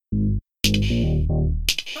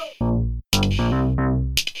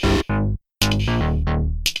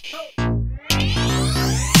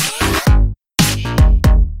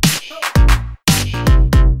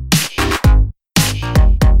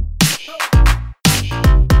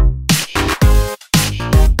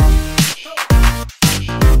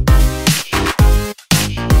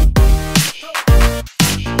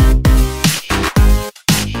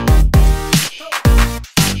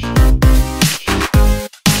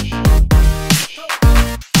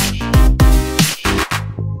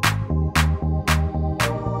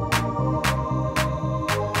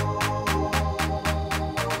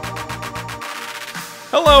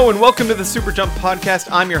Hello and welcome to the Super Jump Podcast.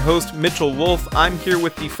 I'm your host, Mitchell Wolf. I'm here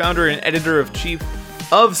with the founder and editor-in-chief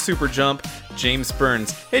of Super Jump, James Burns.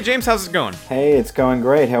 Hey James, how's it going? Hey, it's going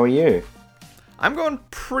great. How are you? I'm going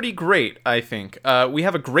pretty great, I think. We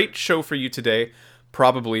have a great show for you today.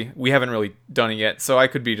 Probably. We haven't really done it yet, so I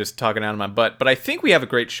could be just talking out of my butt. But I think we have a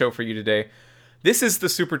great show for you today. This is the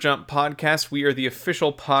Super Jump Podcast. We are the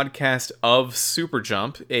official podcast of Super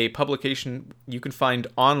Jump, a publication you can find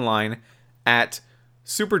online at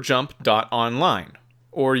superjump.online.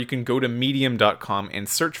 Or you can go to medium.com and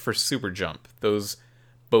search for Super Jump. Those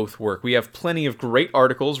both work. We have plenty of great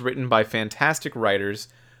articles written by fantastic writers.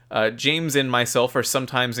 James and myself are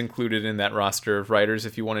sometimes included in that roster of writers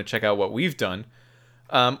if you want to check out what we've done.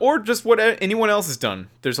 Or just what anyone else has done.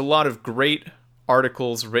 There's a lot of great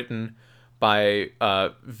articles written by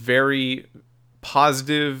very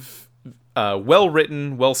positive,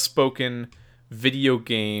 well-written, well-spoken video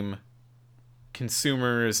game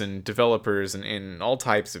consumers and developers and all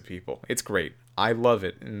types of people. It's great. I love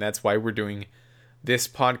it, and that's why we're doing this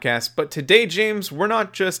podcast. But today, James, we're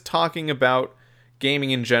not just talking about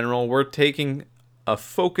gaming in general. We're taking a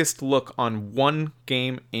focused look on one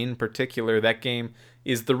game in particular. That game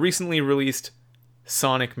is the recently released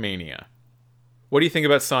Sonic Mania. What do you think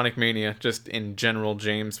about Sonic Mania, just in general,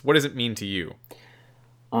 James? What does it mean to you?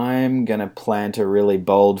 I'm going to plant a really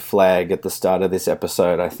bold flag at the start of this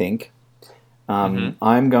episode, I think.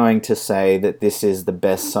 I'm going to say that this is the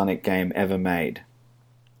best Sonic game ever made.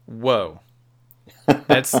 Whoa.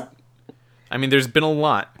 That's... I mean, there's been a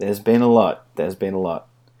lot. There's been a lot.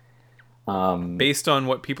 Based on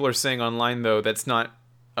what people are saying online, though, that's not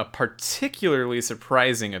a particularly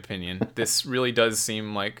surprising opinion. This really does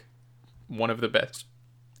seem like one of the best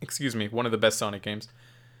Sonic games.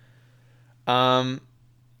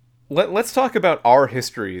 Let's talk about our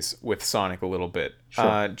histories with Sonic a little bit.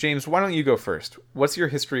 Sure. James, why don't you go first? What's your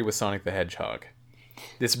history with Sonic the Hedgehog?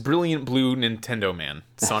 This brilliant blue Nintendo man,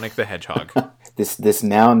 Sonic the Hedgehog. this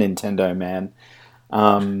now Nintendo man.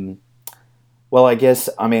 Well, I guess,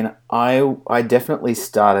 I definitely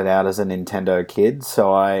started out as a Nintendo kid,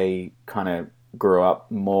 so I kind of grew up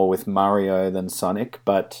more with Mario than Sonic,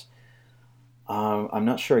 but I'm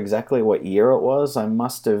not sure exactly what year it was. I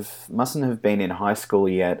mustn't have been in high school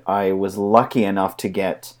yet. I was lucky enough to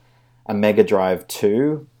get a Mega Drive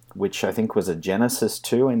 2, which I think was a Genesis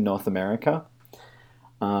 2 in North America.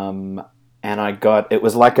 And it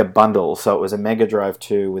was like a bundle, so it was a Mega Drive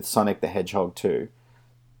 2 with Sonic the Hedgehog 2.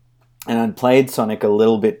 And I'd played Sonic a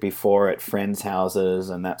little bit before at friends' houses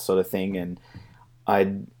and that sort of thing, and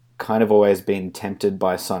I'd kind of always been tempted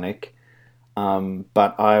by Sonic,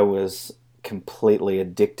 but I was completely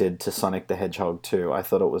addicted to Sonic the Hedgehog 2. I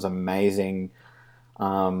thought it was amazing,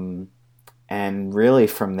 and really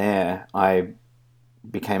from there I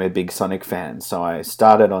became a big Sonic fan. So I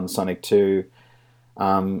started on Sonic 2.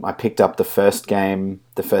 I picked up the first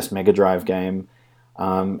Mega Drive game,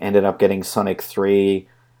 ended up getting Sonic 3,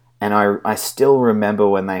 and I still remember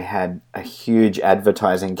when they had a huge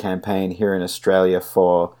advertising campaign here in Australia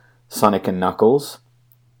for Sonic and Knuckles.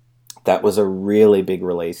 That was a really big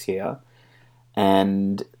release here.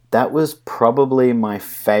 And that was probably my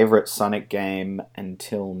favorite Sonic game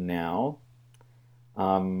until now.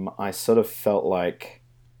 I sort of felt like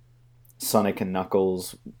Sonic and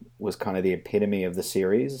Knuckles was kind of the epitome of the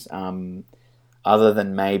series. Other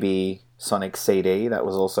than maybe Sonic CD, that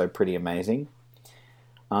was also pretty amazing.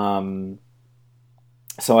 So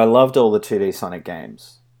I loved all the 2D Sonic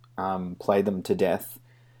games. Played them to death.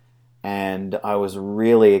 And I was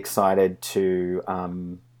really excited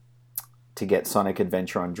to get Sonic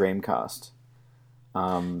Adventure on Dreamcast.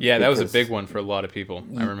 That was a big one for a lot of people.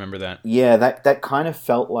 I remember that. Yeah, that kind of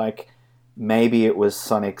felt like maybe it was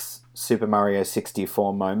Sonic's Super Mario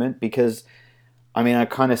 64 moment, because, I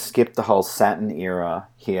kind of skipped the whole Saturn era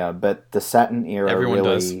here, but the Saturn era Everyone really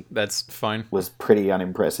does. That's fine. Was pretty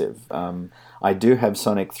unimpressive. I do have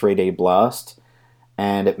Sonic 3D Blast,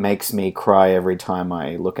 and it makes me cry every time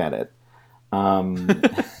I look at it.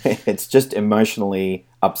 It's just emotionally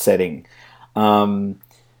upsetting. And,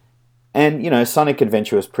 Sonic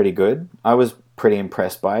Adventure was pretty good. I was pretty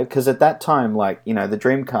impressed by it, because at that time, the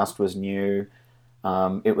Dreamcast was new.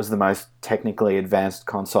 It was the most technically advanced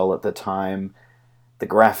console at the time. The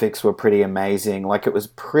graphics were pretty amazing. It was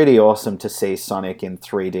pretty awesome to see Sonic in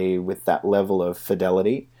 3D with that level of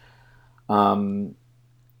fidelity.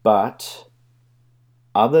 But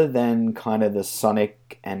other than kind of the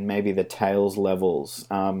Sonic and maybe the Tails levels,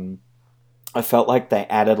 I felt like they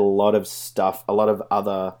added a lot of stuff, a lot of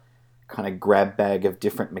other kind of grab bag of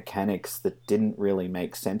different mechanics that didn't really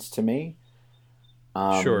make sense to me.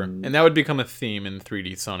 Sure. And that would become a theme in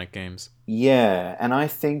 3D Sonic games. Yeah, and I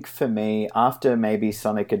think for me, after maybe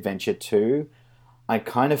Sonic Adventure 2, I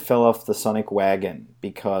kind of fell off the Sonic wagon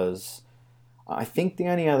because I think the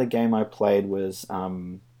only other game I played was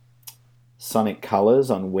Sonic Colors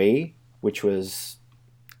on Wii, which was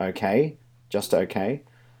okay, just okay.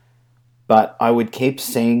 But I would keep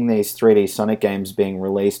seeing these 3D Sonic games being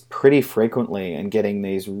released pretty frequently and getting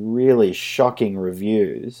these really shocking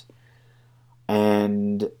reviews.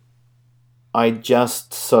 And I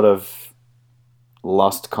just sort of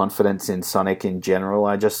lost confidence in Sonic in general.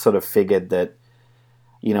 I just sort of figured that,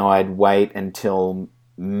 I'd wait until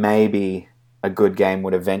maybe a good game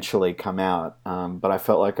would eventually come out. But I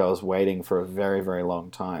felt like I was waiting for a very, very long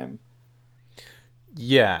time.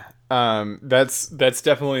 Yeah, that's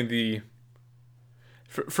definitely the...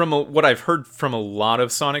 From what I've heard from a lot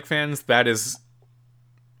of Sonic fans, that is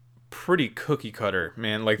pretty cookie cutter,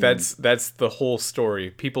 man. Like that's the whole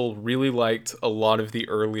story. People really liked a lot of the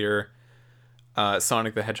earlier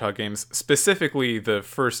Sonic the Hedgehog games, specifically the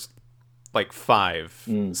first like 5: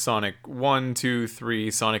 Sonic 1, 2,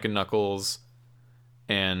 3, Sonic and Knuckles,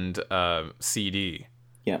 and CD.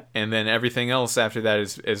 Yeah, and then everything else after that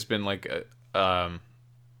has been like a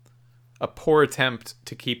poor attempt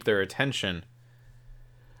to keep their attention.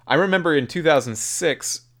 I remember in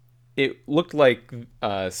 2006, it looked like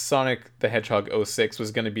Sonic the Hedgehog 06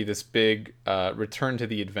 was going to be this big return to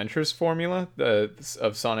the Adventures formula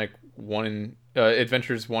of Sonic 1 and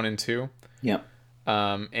Adventures 1 and 2. Yeah.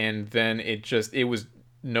 And then it was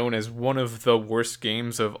known as one of the worst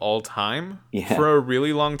games of all time for a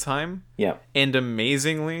really long time. Yeah. And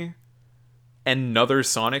amazingly, another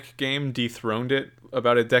Sonic game dethroned it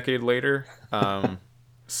about a decade later.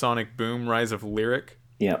 Sonic Boom: Rise of Lyric.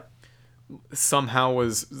 Yeah. Somehow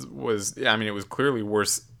was I mean, it was clearly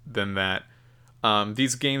worse than that.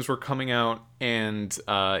 These games were coming out, and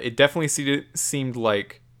it definitely seemed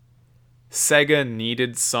like Sega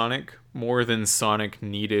needed Sonic more than Sonic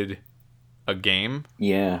needed a game.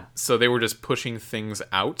 Yeah. So they were just pushing things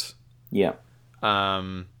out. Yeah.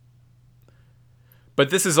 But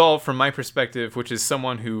this is all from my perspective, which is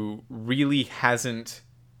someone who really hasn't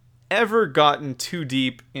ever gotten too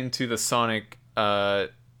deep into the Sonic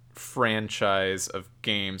franchise of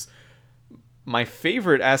games. My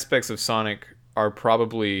favorite aspects of Sonic are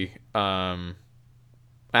probably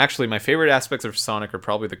actually my favorite aspects of Sonic are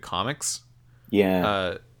probably the comics.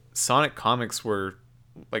 Yeah. Sonic comics were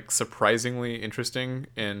like surprisingly interesting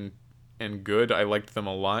and good. I liked them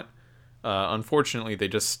a lot. Unfortunately, they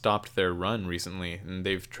just stopped their run recently, and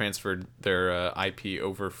they've transferred their IP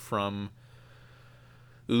over from...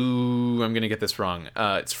 Ooh, I'm going to get this wrong.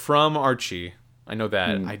 It's from Archie. I know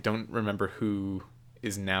that. I don't remember who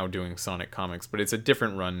is now doing Sonic comics, but it's a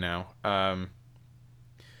different run now.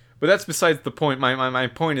 But that's besides the point. My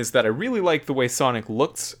point is that I really like the way Sonic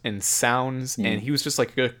looks and sounds, and he was just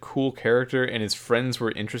like a cool character, and his friends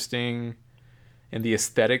were interesting, and the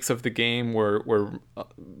aesthetics of the game were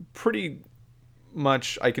pretty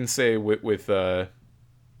much, I can say with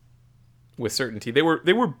certainty, they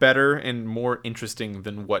were better and more interesting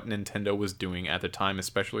than what Nintendo was doing at the time,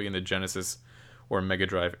 especially in the Genesis or Mega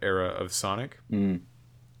Drive era of Sonic.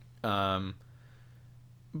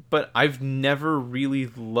 But I've never really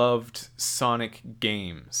loved Sonic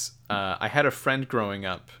games. I had a friend growing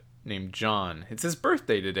up named John. It's his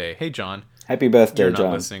birthday today. Hey, John. Happy birthday, You're not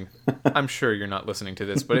John. Listening. I'm sure you're not listening to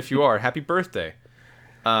this, but if you are, happy birthday.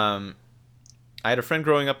 I had a friend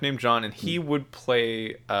growing up named John, and he would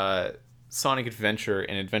play Sonic Adventure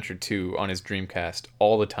and Adventure 2 on his Dreamcast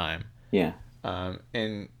all the time. Yeah.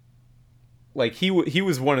 And like he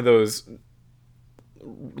was one of those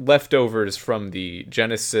leftovers from the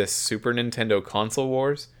Genesis Super Nintendo console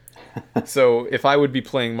wars. So if I would be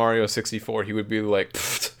playing Mario 64, he would be like,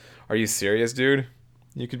 "Are you serious, dude?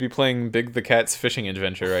 You could be playing Big the Cat's Fishing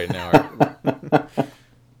Adventure right now."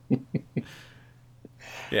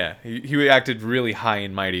 Yeah, he acted really high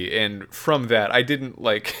and mighty, and from that, I didn't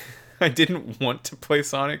want to play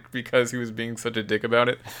Sonic because he was being such a dick about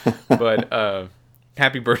it. But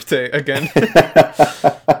happy birthday again.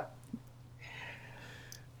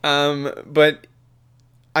 But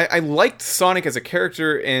I liked Sonic as a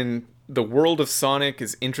character, and the world of Sonic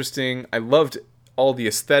is interesting. I loved all the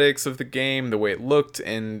aesthetics of the game, the way it looked,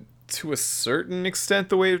 and to a certain extent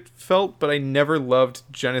the way it felt, but I never loved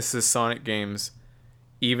Genesis Sonic games,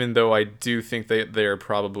 even though I do think they're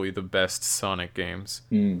probably the best Sonic games.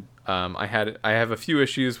 I have a few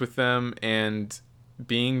issues with them, and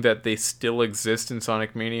being that they still exist in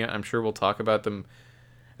Sonic Mania, I'm sure we'll talk about them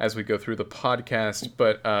as we go through the podcast,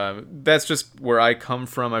 but that's just where I come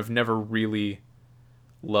from. I've never really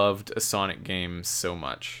loved a Sonic game so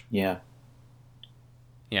much. Yeah.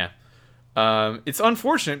 Yeah. It's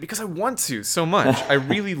unfortunate because I want to so much. I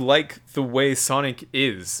really like the way Sonic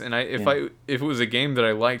is, and if it was a game that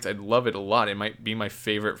I liked, I'd love it a lot. It might be my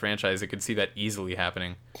favorite franchise. I could see that easily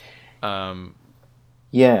happening.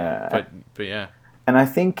 Yeah. But yeah. And I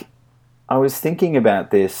think I was thinking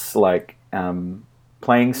about this, like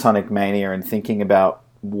playing Sonic Mania and thinking about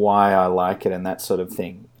why I like it and that sort of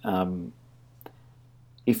thing.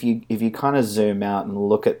 If you kind of zoom out and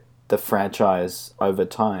look at the franchise over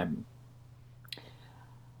time,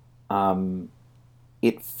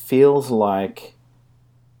 it feels like,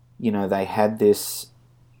 they had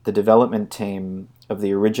the development team of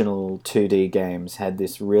the original 2D games had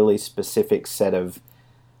this really specific set of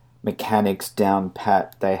mechanics down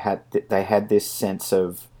pat. They had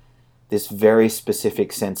this very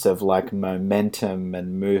specific sense of like momentum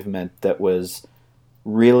and movement that was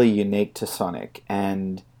really unique to Sonic.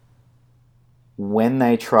 And when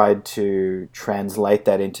they tried to translate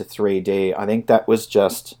that into 3D, I think that was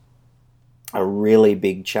just a really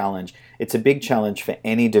big challenge. It's a big challenge for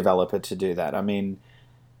any developer to do that. I mean,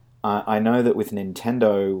 I know that with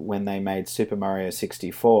Nintendo, when they made Super Mario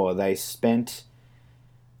 64, they spent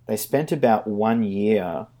about 1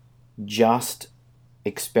 year just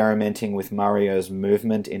experimenting with Mario's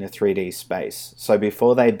movement in a 3D space. So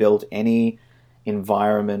before they built any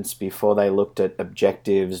environments, before they looked at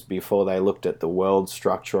objectives, before they looked at the world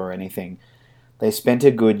structure or anything, they spent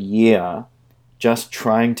a good year just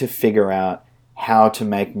trying to figure out how to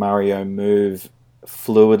make Mario move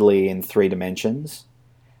fluidly in 3 dimensions.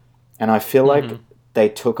 And I feel like they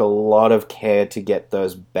took a lot of care to get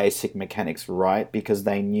those basic mechanics right, because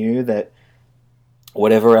they knew that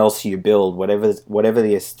whatever else you build, whatever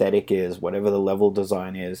the aesthetic is, whatever the level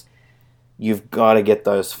design is, you've got to get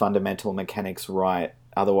those fundamental mechanics right.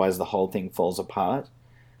 Otherwise, the whole thing falls apart.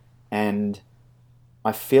 And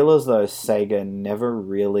I feel as though Sega never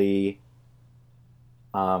really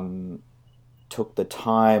took the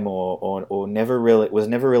time or was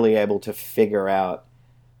never really able to figure out,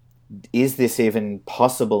 is this even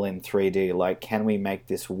possible in 3D? Like, can we make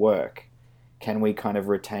this work? Can we kind of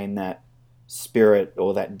retain that spirit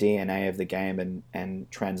or that DNA of the game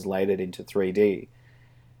and translate it into 3D?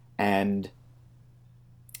 And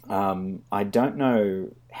I don't know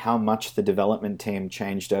how much the development team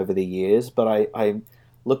changed over the years, but I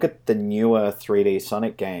look at the newer 3D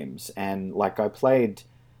Sonic games, and like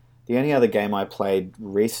the only other game I played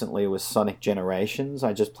recently was Sonic Generations.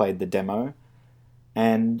 I just played the demo,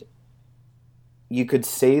 and you could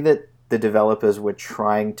see that the developers were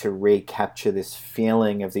trying to recapture this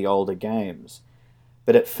feeling of the older games,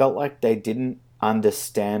 but it felt like they didn't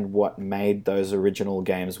understand what made those original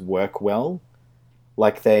games work well.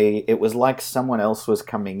 Like it was like someone else was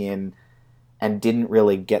coming in and didn't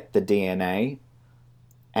really get the DNA.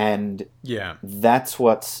 And that's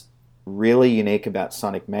what's really unique about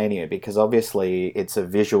Sonic Mania, because obviously it's a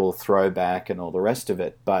visual throwback and all the rest of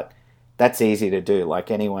it, but that's easy to do. Like,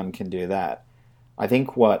 anyone can do that. I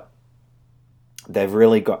think what they've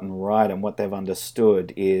really gotten right and what they've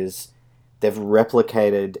understood is they've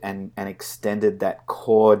replicated and extended that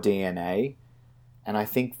core DNA. And I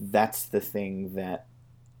think that's the thing that,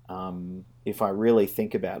 if I really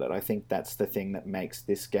think about it, I think that's the thing that makes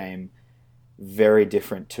this game very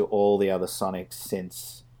different to all the other Sonics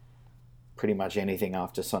since pretty much anything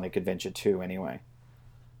after Sonic Adventure 2 anyway.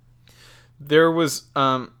 There was...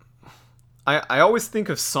 I always think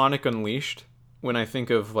of Sonic Unleashed when I think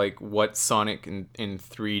of like what Sonic in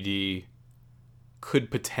 3D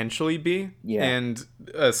could potentially be. Yeah. And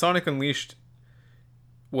Sonic Unleashed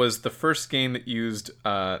was the first game that used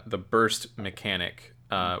the burst mechanic,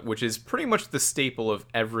 which is pretty much the staple of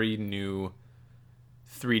every new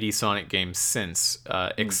 3D Sonic game since,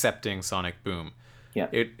 excepting Sonic Boom. Yeah.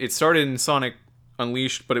 It started in Sonic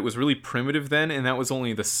Unleashed, but it was really primitive then, and that was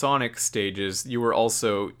only the Sonic stages. You were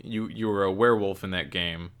also you were a werewolf in that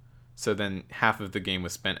game. So then half of the game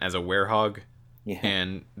was spent as a werehog,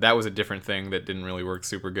 and that was a different thing that didn't really work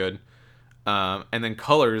super good. And then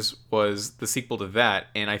Colors was the sequel to that,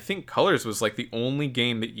 and I think Colors was like the only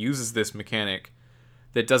game that uses this mechanic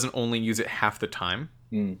that doesn't only use it half the time.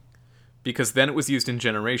 Because then it was used in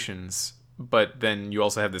Generations, but then you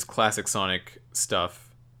also have this classic Sonic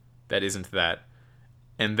stuff that isn't that.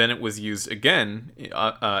 And then it was used again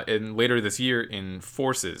in later this year in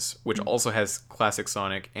Forces, which also has classic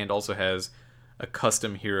Sonic and also has a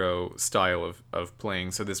custom hero style of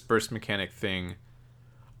playing. So this burst mechanic thing,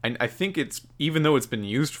 I think it's, even though it's been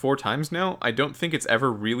used 4 times now, I don't think it's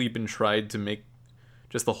ever really been tried to make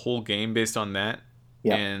just the whole game based on that.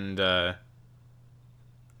 Yeah. And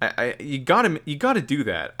You gotta do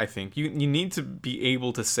that. I think you need to be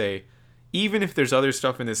able to say, even if there's other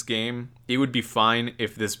stuff in this game, it would be fine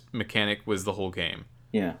if this mechanic was the whole game.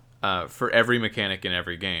 Yeah. For every mechanic in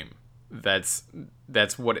every game, that's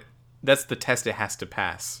the test it has to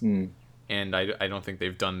pass. And I don't think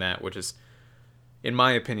they've done that, which is, in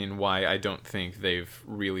my opinion, why I don't think they've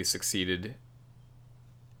really succeeded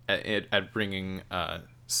at bringing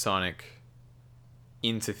Sonic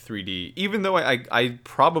into 3D, even though I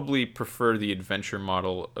probably prefer the adventure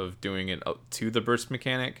model of doing it to the burst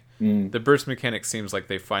mechanic. The burst mechanic seems like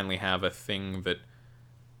they finally have a thing that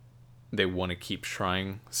they want to keep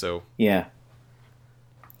trying. So yeah.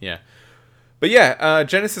 But yeah,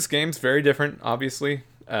 Genesis games, very different, obviously.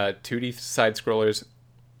 2D side scrollers,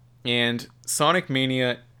 and Sonic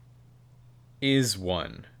Mania is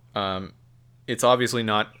one. It's obviously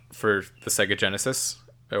not for the Sega Genesis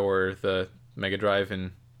or the Mega Drive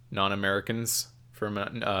and non-Americans, for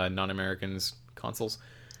non-Americans consoles.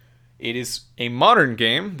 It is a modern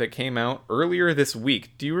game that came out earlier this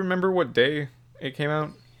week. Do you remember what day it came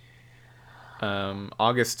out?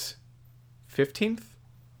 August 15th?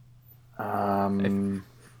 I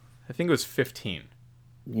think it was 15.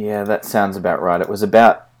 Yeah, that sounds about right. It was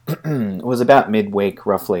about midweek,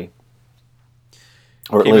 roughly.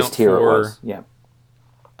 Or at least here it was. Yeah.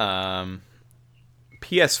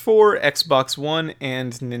 PS4, Xbox One,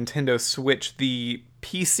 and Nintendo Switch. The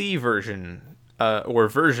PC version, or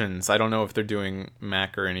versions, I don't know if they're doing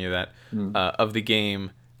Mac or any of that, of the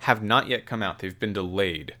game have not yet come out. They've been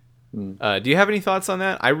delayed. Do you have any thoughts on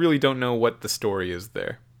that? I really don't know what the story is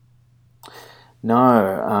there.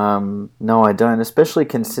 No, I don't. Especially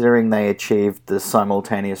considering they achieved the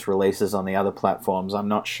simultaneous releases on the other platforms. I'm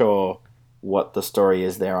not sure what the story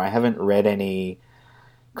is there. I haven't read any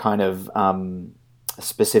kind of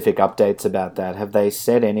specific updates about that. Have they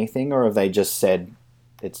said anything, or have they just said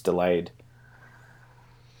it's delayed?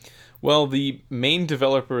 Well, the main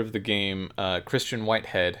developer of the game, Christian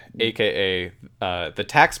Whitehead, aka the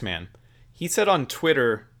Taxman, he said on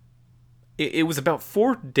Twitter, it was about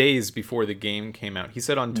 4 days before the game came out. He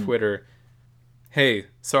said on Twitter, "Hey,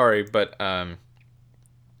 sorry, but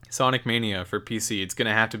Sonic Mania for PC, it's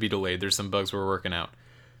gonna have to be delayed. There's some bugs we're working out,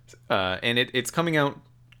 and it's coming out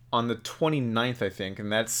on the 29th, I think,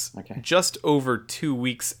 and that's just over 2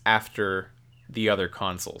 weeks after the other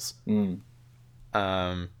consoles."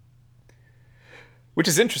 Which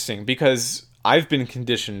is interesting, because I've been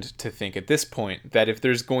conditioned to think at this point that if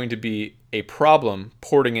there's going to be a problem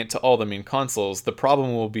porting it to all the main consoles, the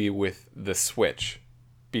problem will be with the Switch,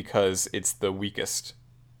 because it's the weakest.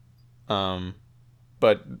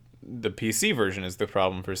 But the PC version is the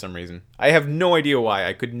problem for some reason. I have no idea why.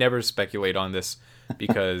 I could never speculate on this,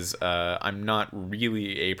 because I'm not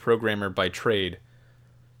really a programmer by trade.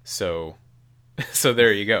 So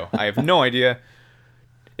there you go. I have no idea.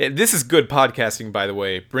 This is good podcasting, by the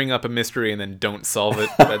way. Bring up a mystery and then don't solve it.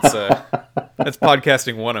 That's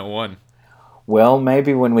podcasting 101. Well,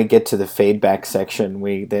 maybe when we get to the feedback section,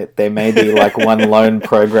 there may be like one lone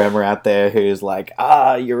programmer out there who's like,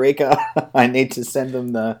 eureka! I need to send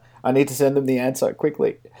them the answer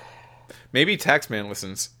quickly. Maybe Taxman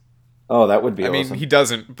listens. Oh, that would be awesome. I mean, he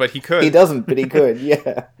doesn't, but he could. He doesn't, but he could.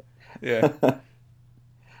 Yeah. Yeah.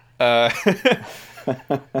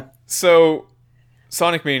 So,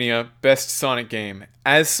 Sonic Mania, best Sonic game.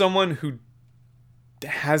 As someone who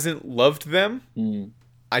hasn't loved them,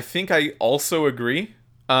 I think I also agree.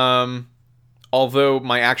 Although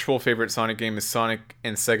my actual favorite Sonic game is Sonic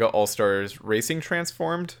and Sega All-Stars Racing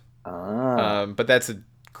Transformed. But that's a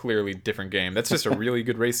clearly different game. That's just a really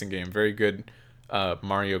good racing game. Very good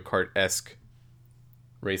Mario Kart-esque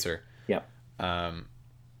racer. Yeah.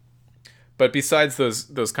 But besides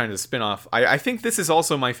those kinds of spin-off, I think this is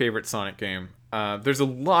also my favorite Sonic game. There's a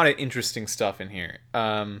lot of interesting stuff in here.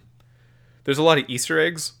 There's a lot of Easter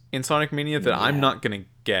eggs in Sonic Mania that I'm not going to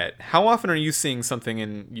get. How often are you seeing something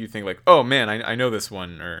and you think like, oh man, I know this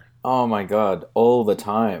one? Or oh my god, all the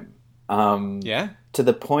time. Yeah? To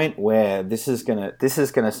the point where this is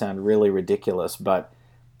gonna sound really ridiculous, but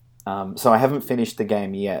so I haven't finished the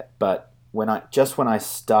game yet, but when I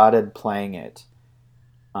started playing it,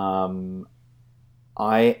 I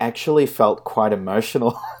actually felt quite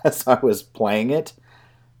emotional as I was playing it,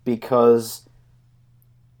 because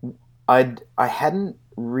I hadn't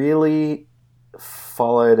really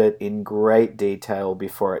followed it in great detail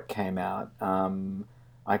before it came out.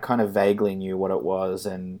 I kind of vaguely knew what it was,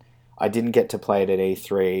 and I didn't get to play it at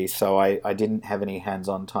E3, so I didn't have any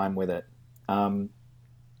hands-on time with it.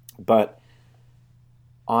 But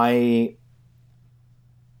I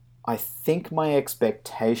think my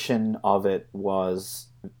expectation of it was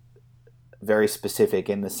very specific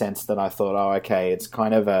in the sense that I thought, oh, okay, it's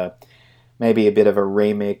kind of maybe a bit of a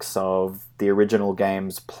remix of the original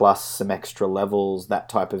games plus some extra levels, that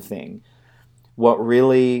type of thing. What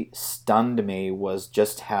really stunned me was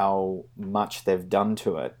just how much they've done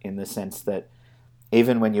to it, in the sense that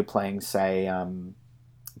even when you're playing, say,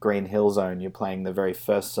 Green Hill Zone, you're playing the very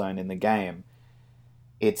first zone in the game,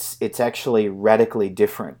 it's actually radically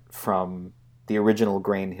different from the original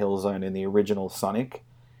Green Hill Zone in the original Sonic.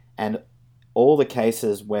 And all the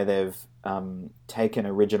cases where they've taken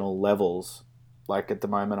original levels, like at the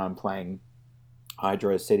moment I'm playing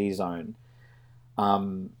Hydro City Zone,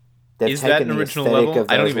 they've Is that taken an the original aesthetic level?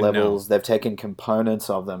 of I don't those even levels, know. they've taken components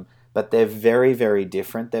of them, but they're very, very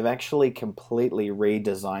different. They've actually completely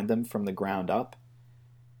redesigned them from the ground up,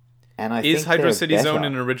 and I Is think Hydro they're City Zone better.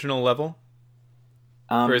 an original level,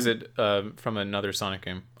 or is Um, it from another Sonic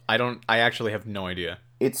game? I don't. I actually have no idea.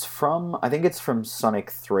 it's from, I think it's from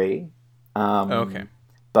Sonic 3, Okay.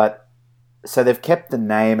 but so they've kept the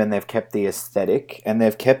name and they've kept the aesthetic and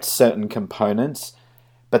they've kept certain components,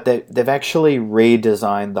 but they've actually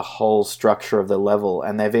redesigned the whole structure of the level,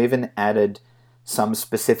 and they've even added some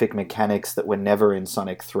specific mechanics that were never in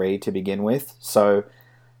Sonic 3 to begin with. So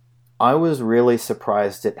I was really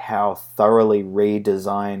surprised at how thoroughly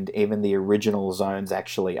redesigned even the original zones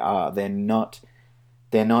actually are. They're not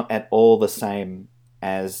at all the same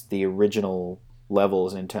as the original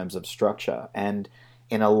levels in terms of structure, and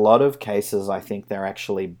in a lot of cases I think they're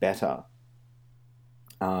actually better.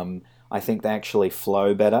 I think they actually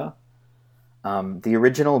flow better. The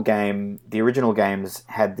original games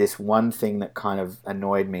had this one thing that kind of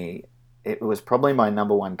annoyed me. It was probably my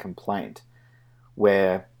number one complaint,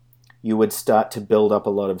 where you would start to build up a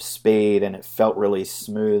lot of speed and it felt really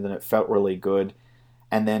smooth and it felt really good,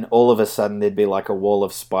 and then all of a sudden there'd be like a wall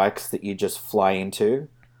of spikes that you just fly into.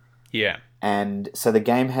 Yeah. And so the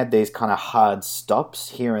game had these kind of hard stops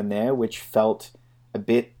here and there, which felt a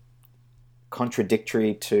bit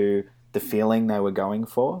contradictory to the feeling they were going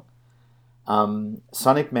for.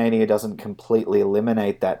 Sonic Mania doesn't completely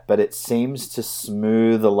eliminate that, but it seems to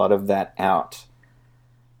smooth a lot of that out.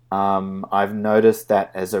 I've noticed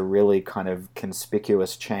that as a really kind of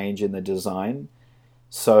conspicuous change in the design.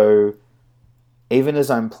 So even as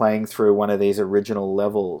I'm playing through one of these original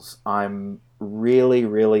levels, I'm really,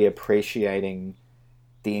 really appreciating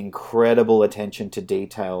the incredible attention to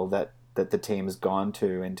detail that the team's gone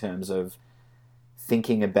to in terms of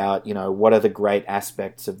thinking about, what are the great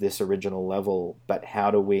aspects of this original level, but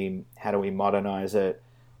how do we modernize it?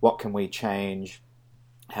 What can we change?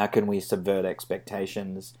 How can we subvert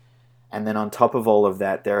expectations? And then on top of all of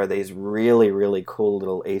that, there are these really, really cool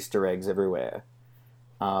little Easter eggs everywhere.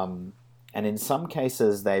 And in some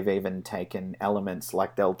cases, they've even taken elements,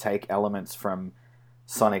 like they'll take elements from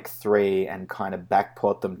Sonic 3 and kind of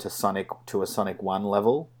backport them to a Sonic 1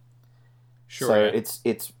 level. Sure. So Yeah.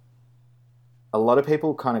 it's a lot of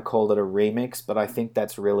people kind of called it a remix, but I think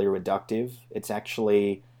that's really reductive. It's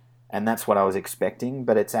actually, and that's what I was expecting,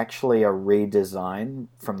 but it's actually a redesign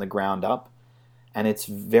from the ground up, and it's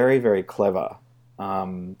very, very clever.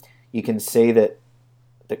 You can see that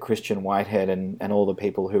Christian Whitehead and all the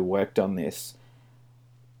people who worked on this,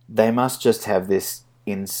 they must just have this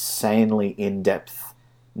insanely in-depth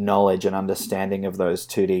knowledge and understanding of those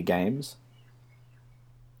 2D games.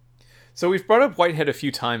 So we've brought up Whitehead a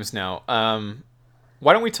few times now.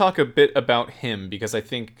 Why don't we talk a bit about him, because I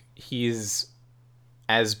think he's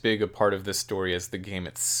as big a part of this story as the game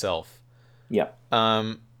itself. Yeah.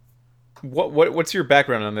 What's your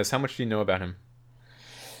background on this? How much do you know about him?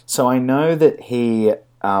 So I know that he,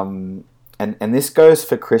 and this goes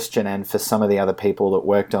for Christian and for some of the other people that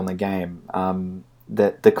worked on the game,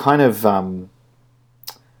 that the kind of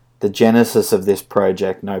the genesis of this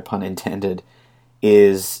project, no pun intended,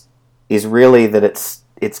 is really that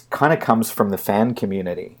it's kind of comes from the fan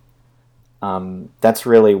community. That's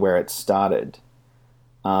really where it started,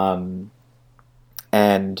 and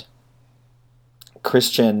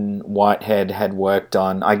Christian Whitehead had worked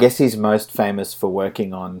on, I guess he's most famous for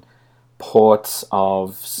working on ports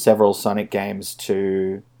of several Sonic games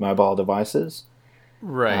to mobile devices.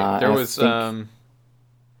 Right. There And I was think,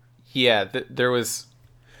 yeah, there was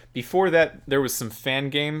before that there was some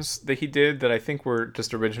fan games that he did that I think were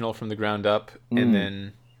just original from the ground up, and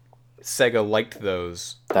then Sega liked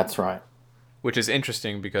those, that's right. which is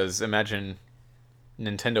interesting because imagine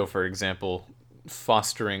Nintendo, for example,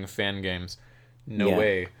 fostering fan games. No Yeah,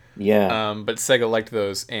 way. yeah, But Sega liked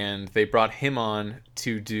those, and they brought him on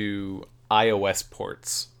to do iOS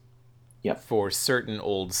ports yep, for certain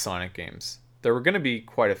old Sonic games. There were going to be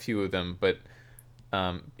quite a few of them, but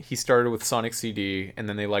he started with Sonic CD, and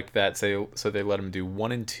then they liked that, so they let him do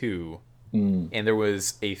 1 and 2 and there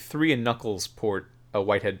was a 3 and Knuckles port, a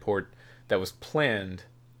Whitehead port, that was planned,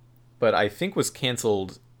 but I think was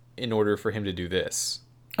canceled in order for him to do this.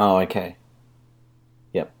 Oh, okay.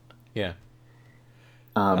 Yep. Yeah.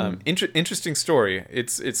 Interesting story.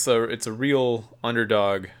 It's a real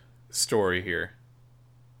underdog story here.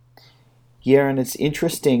 Yeah, and it's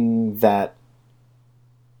interesting that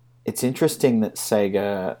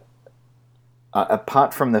Sega,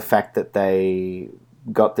 apart from the fact that they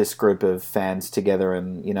got this group of fans together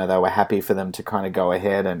and they were happy for them to kind of go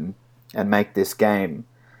ahead and make this game.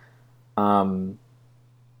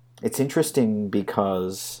 It's interesting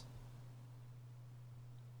because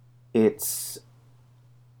this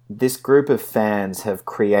group of fans have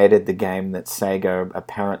created the game that Sega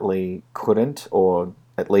apparently couldn't, or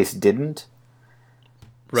at least didn't.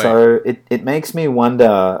 Right. So it makes me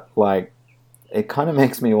wonder, it kind of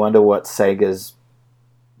makes me wonder what Sega's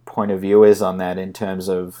point of view is on that, in terms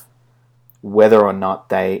of whether or not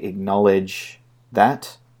they acknowledge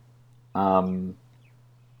that. I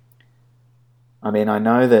mean,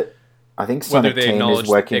 I think Sonic Team is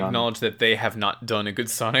working on... acknowledge that they have not done a good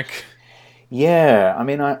Sonic. Yeah, I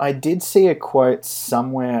mean, I did see a quote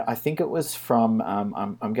somewhere. I think it was from,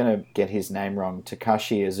 I'm going to get his name wrong,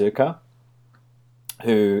 Takashi Iizuka,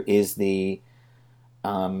 who is the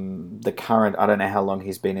current, I don't know how long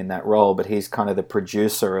he's been in that role, but he's kind of the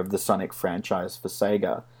producer of the Sonic franchise for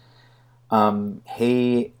Sega.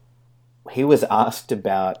 He was asked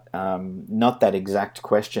about, not that exact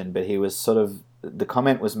question, but he was sort of, the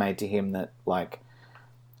comment was made to him that,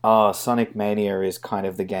 Sonic Mania is kind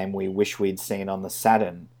of the game we wish we'd seen on the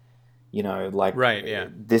Saturn. Right, yeah.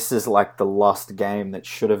 This is like the lost game that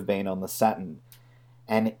should have been on the Saturn.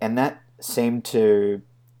 And that seemed to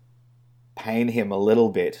pain him a little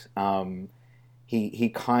bit. He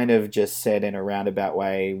kind of just said in a roundabout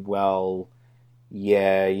way, well,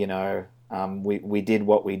 yeah, we did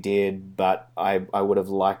what we did, but I would have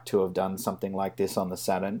liked to have done something like this on the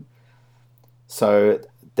Saturn. So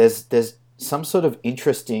there's some sort of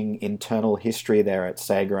interesting internal history there at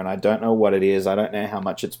Sega, and I don't know what it is. I don't know how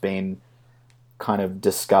much it's been kind of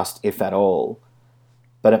discussed, if at all.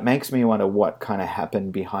 But it makes me wonder what kind of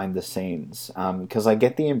happened behind the scenes. Because I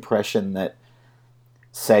get the impression that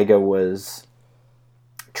Sega was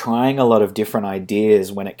trying a lot of different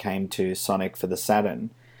ideas when it came to Sonic for the Saturn.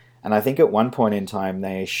 And I think at one point in time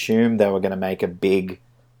they assumed they were going to make a big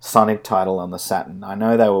Sonic title on the Saturn. I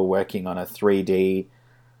know they were working on a 3D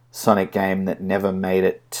Sonic game that never made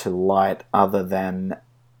it to light, other than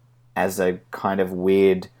as a kind of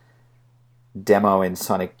weird demo in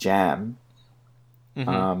Sonic Jam.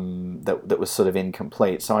 That was sort of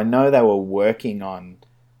incomplete. So I know they were working on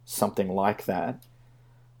something like that.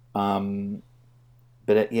 But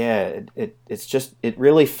it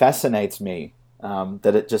really fascinates me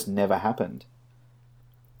that it just never happened.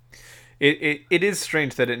 It is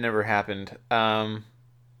strange that it never happened. But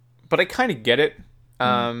I kind of get it.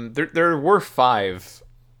 There were 5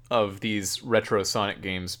 of these retro Sonic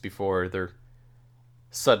games before there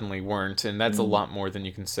suddenly weren't, and that's a lot more than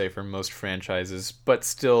you can say for most franchises, but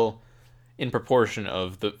still, in proportion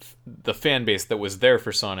of the fan base that was there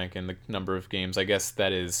for Sonic and the number of games, I guess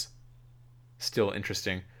that is still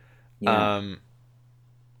interesting. Yeah.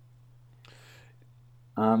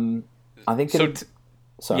 I think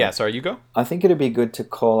sorry, you go. I think it'd be good to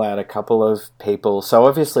call out a couple of people. So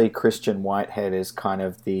obviously Christian Whitehead is kind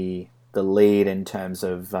of the lead in terms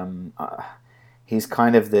of he's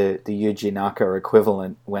kind of the Yuji Naka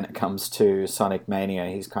equivalent when it comes to Sonic Mania.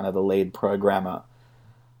 He's kind of the lead programmer.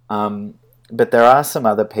 But there are some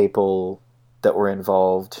other people that were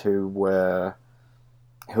involved who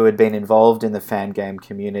had been involved in the fan game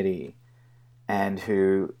community and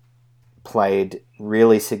who played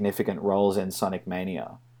really significant roles in Sonic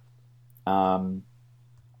Mania. Again,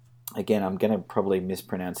 I'm going to probably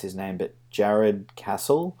mispronounce his name, but Jared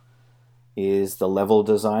Castle is the level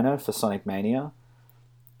designer for Sonic Mania.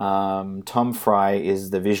 Tom Fry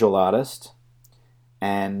is the visual artist,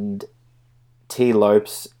 and T.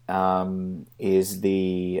 Lopes is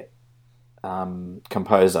the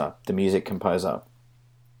composer, the music composer.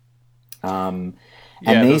 And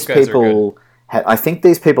these people, I think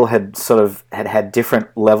these people had had different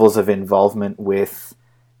levels of involvement with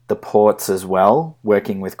the ports as well,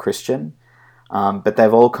 working with Christian. But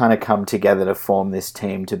they've all kind of come together to form this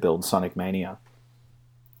team to build Sonic Mania.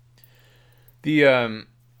 The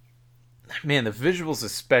visuals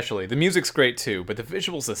especially. The music's great too, but the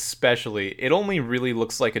visuals especially, it only really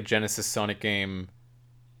looks like a Genesis Sonic game,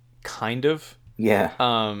 kind of.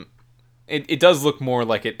 Yeah. It does look more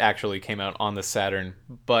like it actually came out on the Saturn,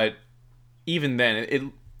 but even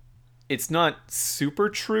then, it's not super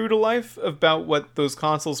true to life about what those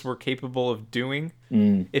consoles were capable of doing.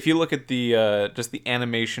 If you look at the just the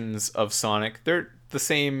animations of Sonic, they're the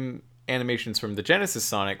same animations from the Genesis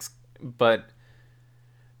Sonics, but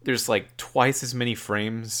there's like twice as many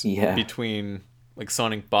frames between like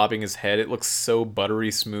Sonic bobbing his head. It looks so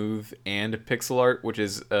buttery smooth and pixel art, which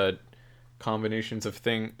is a combination of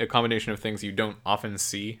things you don't often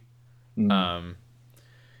see.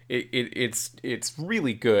 It's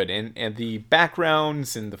really good, and the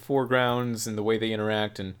backgrounds and the foregrounds and the way they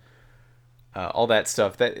interact and all that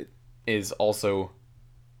stuff, that is also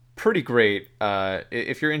pretty great.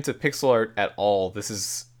 If you're into pixel art at all, this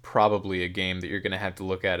is probably a game that you're going to have to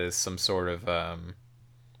look at as some sort of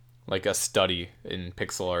like a study in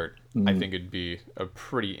pixel art. I think it'd be a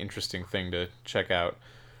pretty interesting thing to check out.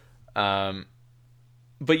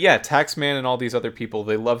 But yeah, Taxman and all these other people,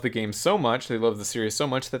 they love the game so much, they love the series so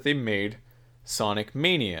much that they made Sonic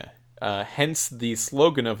Mania. Hence the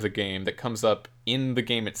slogan of the game that comes up in the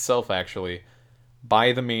game itself, actually.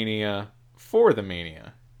 By the Mania, for the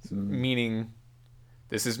Mania. Meaning,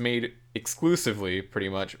 this is made exclusively, pretty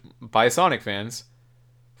much, by Sonic fans,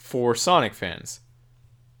 for Sonic fans.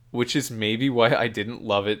 Which is maybe why I didn't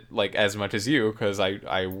love it like as much as you, because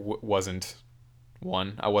I wasn't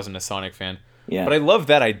a Sonic fan. Yeah. But I love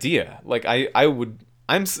that idea. Like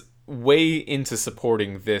I'm way into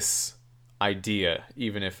supporting this idea,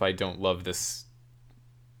 even if I don't love this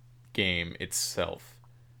game itself.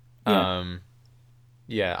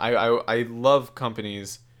 Yeah. I love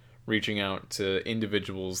companies reaching out to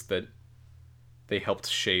individuals that they helped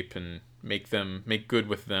shape and make good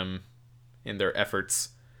with them in their efforts.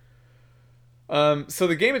 So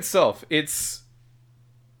the game itself, it's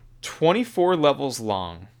 24 levels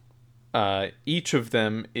long. Each of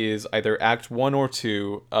them is either Act 1 or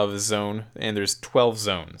 2 of a zone, and there's 12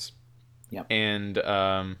 zones. Yep. And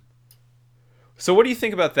so what do you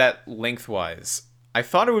think about that lengthwise? I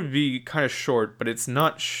thought it would be kind of short, but it's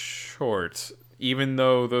not short. Even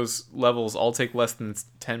though those levels all take less than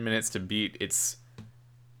 10 minutes to beat, it's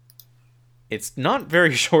not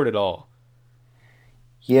very short at all.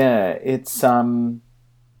 Yeah, it's not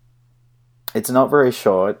very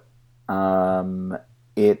short.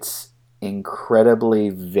 It's incredibly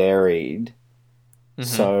varied. Mm-hmm.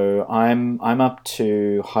 So I'm up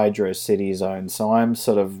to Hydro City Zone, so I'm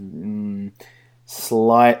sort of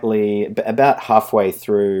slightly about halfway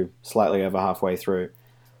through, slightly over halfway through.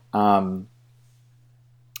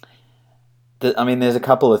 There's a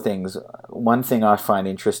couple of things. One thing I find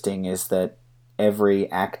interesting is that every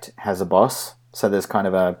act has a boss. So there's kind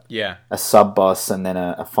of a sub-boss and then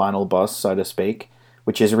a final boss, so to speak,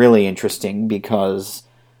 which is really interesting because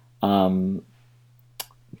the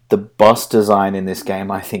boss design in this game,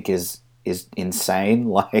 I think, is insane.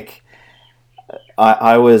 Like,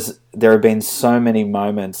 there have been so many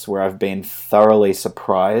moments where I've been thoroughly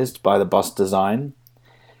surprised by the boss design,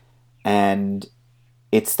 and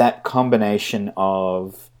it's that combination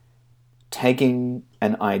of taking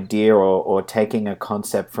an idea or taking a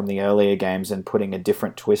concept from the earlier games and putting a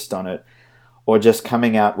different twist on it, or just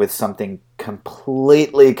coming out with something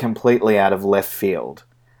completely out of left field.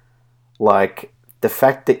 Like, the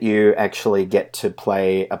fact that you actually get to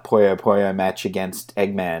play a Puyo Puyo match against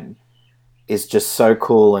Eggman is just so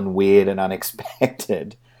cool and weird and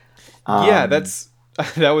unexpected. Yeah,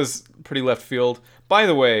 that was pretty left field. By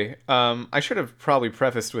the way, I should have probably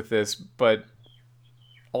prefaced with this, but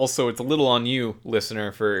also it's a little on you,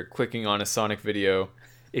 listener, for clicking on a Sonic video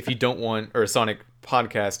if you don't want, or a Sonic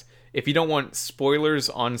podcast, if you don't want spoilers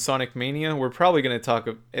on Sonic Mania. We're probably going to talk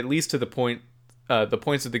at least to the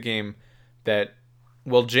points of the game that,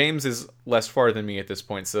 well, James is less far than me at this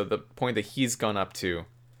point, so the point that he's gone up to.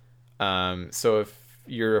 So if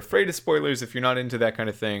you're afraid of spoilers, if you're not into that kind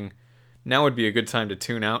of thing, now would be a good time to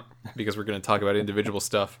tune out, because we're going to talk about individual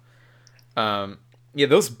stuff. Yeah,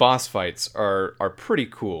 those boss fights are pretty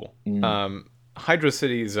cool. Hydro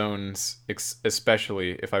City Zones,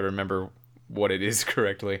 especially, if I remember what it is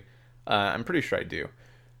correctly. I'm pretty sure I do.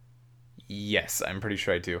 Yes, I'm pretty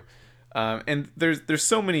sure I do. And there's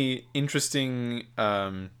so many interesting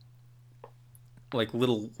like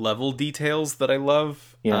little level details that I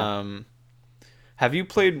love. Yeah. Have you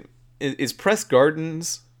played? Is Press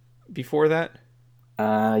Gardens before that?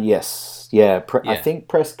 Yes. Yeah. I think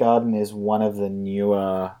Press Garden is one of the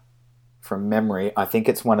newer, from memory. I think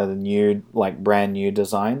it's one of the new, like, brand new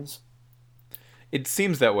designs. It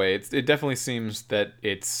seems that way. It definitely seems that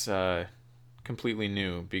it's completely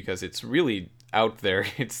new, because it's really out there.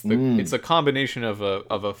 It's a combination of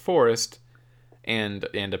a forest and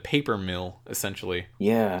a paper mill, essentially.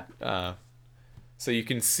 Yeah. So you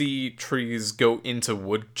can see trees go into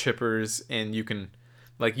wood chippers, and you can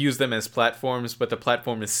like use them as platforms, but the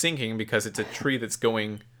platform is sinking because it's a tree that's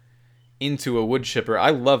going into a wood chipper.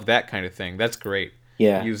 I love that kind of thing. That's great.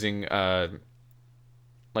 Yeah. Using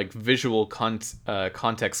like visual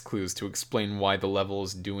context clues to explain why the level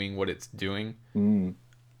is doing what it's doing.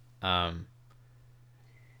 Um,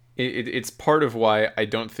 it's part of why I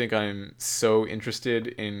don't think I'm so interested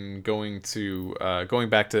in going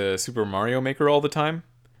back to Super Mario Maker all the time,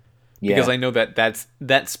 because I know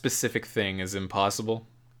that specific thing is impossible.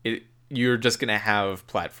 You're just gonna have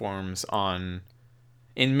platforms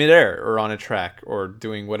in midair or on a track or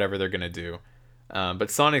doing whatever they're gonna do.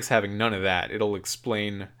 But Sonic's having none of that. It'll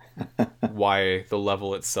explain why the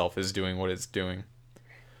level itself is doing what it's doing.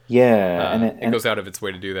 Yeah, and it goes out of its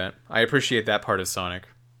way to do that. I appreciate that part of Sonic.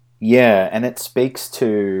 Yeah, and it speaks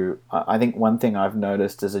to, I think one thing I've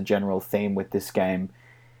noticed as a general theme with this game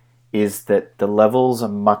is that the levels are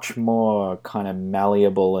much more kind of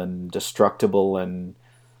malleable and destructible, and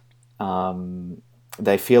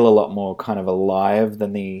they feel a lot more kind of alive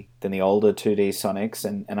than the older 2D Sonics,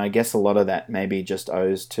 and I guess a lot of that maybe just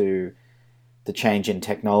owes to the change in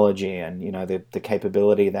technology and, you know, the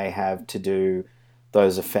capability they have to do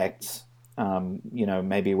those effects, you know,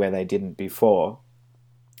 maybe where they didn't before.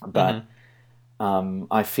 But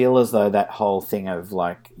I feel as though that whole thing of,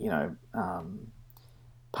 like, you know,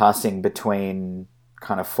 passing between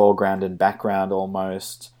kind of foreground and background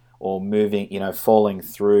almost, or moving, you know, falling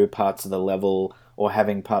through parts of the level, or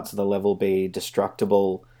having parts of the level be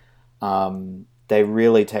destructible, they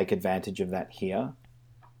really take advantage of that here.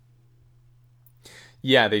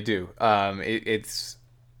 Yeah, they do. It's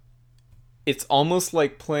almost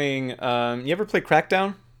like playing. You ever play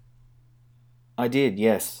Crackdown? I did,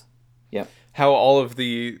 yes. Yep. How all of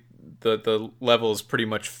the level is pretty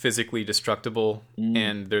much physically destructible,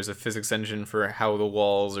 and there's a physics engine for how the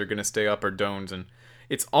walls are going to stay up or don't, and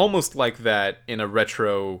it's almost like that in a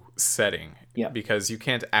retro setting. Yeah. Because you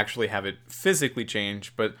can't actually have it physically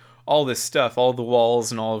change, but all this stuff, all the walls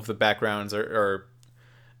and all of the backgrounds are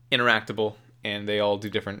interactable, and they all do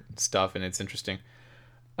different stuff, and it's interesting.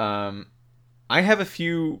 I have a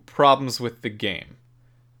few problems with the game.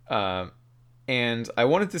 And I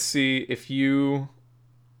wanted to see if you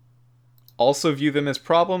also view them as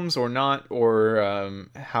problems or not, or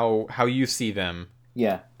how you see them.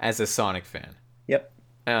 Yeah. As a Sonic fan. Yep.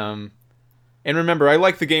 And remember, I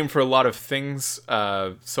like the game for a lot of things,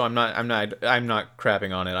 so I'm not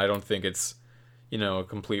crapping on it. I don't think it's, you know, a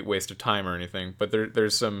complete waste of time or anything. But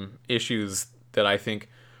there's some issues that I think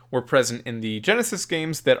were present in the Genesis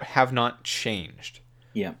games that have not changed.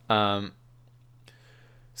 Yeah.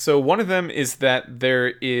 So one of them is that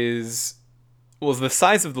the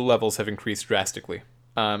size of the levels have increased drastically.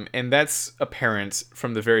 And that's apparent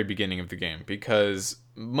from the very beginning of the game, because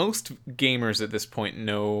most gamers at this point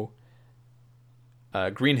know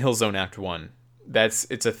Green Hill Zone Act 1.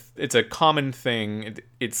 It's a common thing.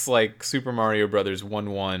 It's like Super Mario Brothers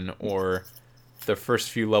 1-1 or the first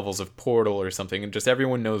few levels of Portal or something, and just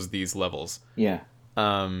everyone knows these levels. Yeah.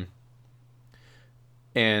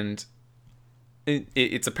 And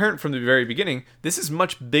it's apparent from the very beginning, this is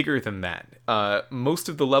much bigger than that. Most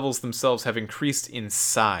of the levels themselves have increased in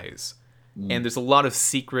size, and there's a lot of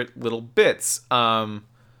secret little bits.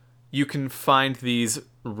 You can find these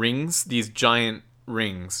rings, these giant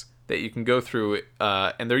rings that you can go through,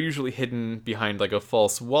 and they're usually hidden behind like a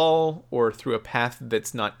false wall or through a path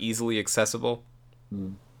that's not easily accessible.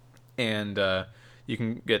 And you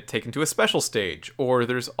can get taken to a special stage, or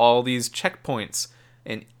there's all these checkpoints.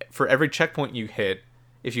 And for every checkpoint you hit,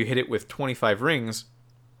 if you hit it with 25 rings,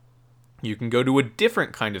 you can go to a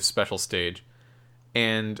different kind of special stage.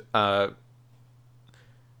 And for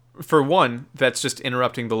one, that's just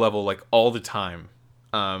interrupting the level like all the time.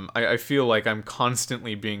 I feel like I'm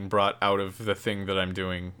constantly being brought out of the thing that I'm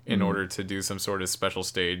doing in order to do some sort of special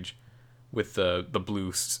stage with the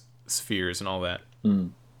blue spheres and all that.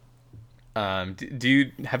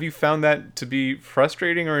 Have you found that to be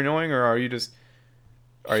frustrating or annoying, or are you just...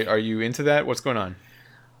 Are you into that? What's going on?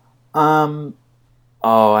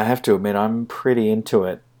 I have to admit, I'm pretty into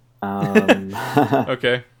it.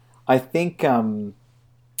 Okay. I think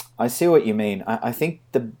I see what you mean. I think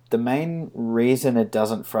the main reason it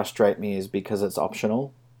doesn't frustrate me is because it's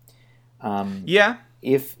optional. Yeah.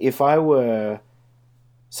 If I were...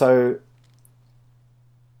 So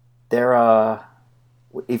there are...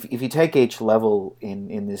 If you take each level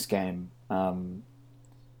in this game...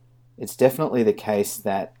 it's definitely the case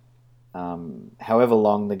that however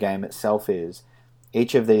long the game itself is,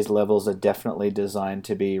 each of these levels are definitely designed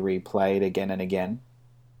to be replayed again and again.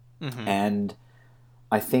 And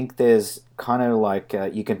I think there's kind of like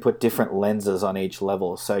you can put different lenses on each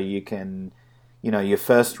level, so you can, your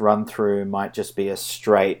first run through might just be a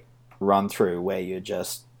straight run through where you're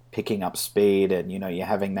just picking up speed and you're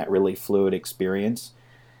having that really fluid experience,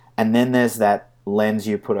 and then there's that lens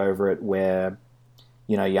you put over it where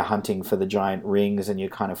you're hunting for the giant rings and you're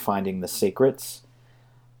kind of finding the secrets.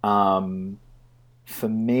 For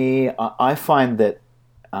me, I find that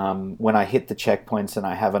when I hit the checkpoints and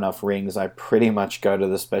I have enough rings, I pretty much go to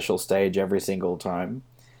the special stage every single time.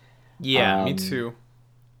 Yeah, me too.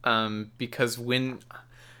 Because when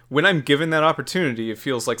I'm given that opportunity, it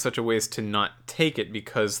feels like such a waste to not take it,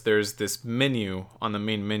 because there's this menu on the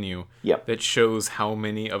main menu Yep. that shows how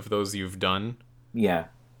many of those you've done, Yeah.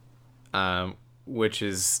 which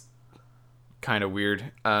is kind of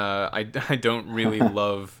weird. I don't really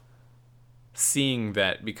love seeing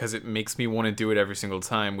that, because it makes me want to do it every single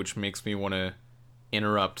time, which makes me want to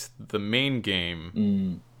interrupt the main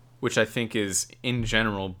game, which I think is in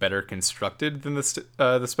general better constructed than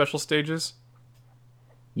the special stages.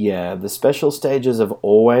 Yeah, the special stages have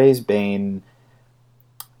always been.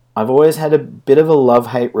 I've always had a bit of a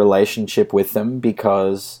love-hate relationship with them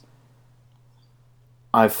because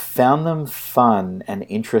I've found them fun and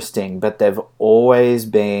interesting, but they've always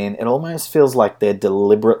been. It almost feels like they're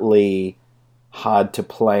deliberately hard to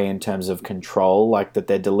play in terms of control, like that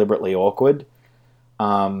they're deliberately awkward.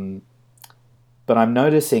 But I'm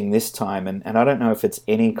noticing this time, and I don't know if it's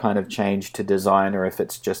any kind of change to design or if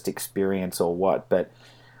it's just experience or what, but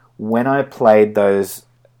when I played those,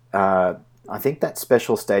 I think that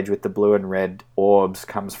special stage with the blue and red orbs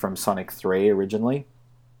comes from Sonic 3 originally.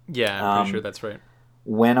 Yeah, I'm pretty sure that's right.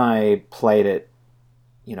 When I played it,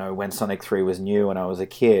 when Sonic 3 was new and I was a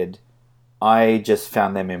kid, I just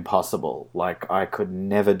found them impossible. Like, I could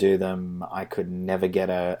never do them. I could never get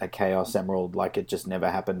a Chaos Emerald. Like, it just never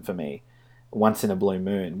happened for me. Once in a blue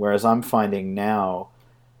moon. Whereas I'm finding now,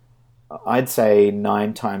 I'd say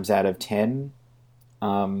 9 times out of 10,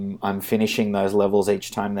 I'm finishing those levels each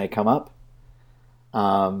time they come up.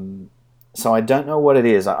 So I don't know what it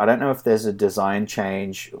is. I don't know if there's a design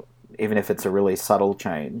change, even if it's a really subtle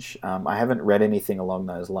change. I haven't read anything along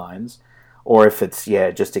those lines. Or if it's,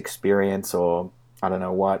 just experience, or I don't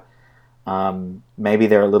know what. Maybe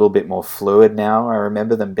they're a little bit more fluid now. I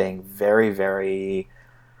remember them being very, very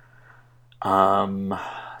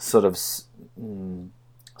sort of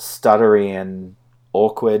stuttery and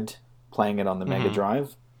awkward playing it on the Mega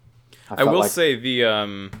Drive. I will say the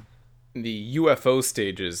UFO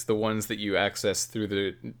stages, the ones that you access through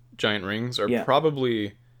the giant rings, are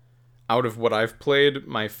probably, out of what I've played,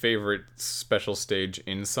 my favorite special stage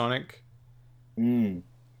in Sonic.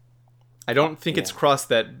 I don't think it's crossed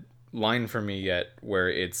that line for me yet where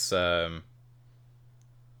it's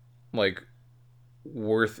like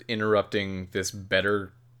worth interrupting this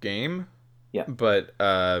better game. Yeah. But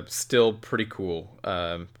still pretty cool.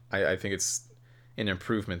 I think it's an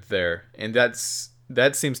improvement there. And that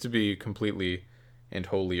seems to be completely and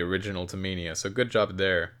wholly original to Mania. So good job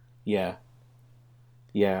there. Yeah.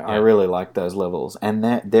 Yeah, I really like those levels. And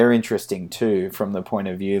they're interesting too from the point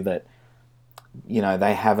of view that,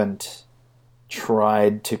 they haven't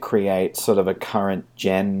tried to create sort of a current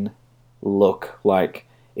gen look. Like,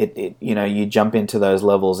 it you jump into those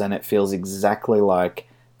levels and it feels exactly like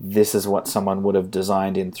this is what someone would have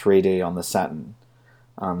designed in 3D on the Saturn.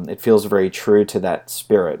 It feels very true to that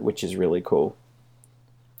spirit, which is really cool.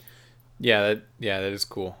 Yeah, that is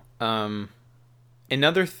cool.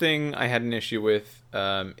 Another thing I had an issue with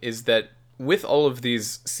is that with all of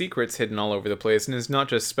these secrets hidden all over the place, and it's not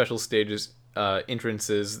just special stages,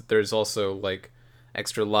 entrances, there's also like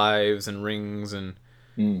extra lives and rings and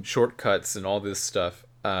shortcuts and all this stuff.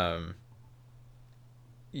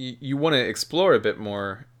 You want to explore a bit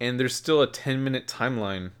more, and there's still a 10-minute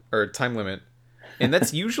timeline or time limit, and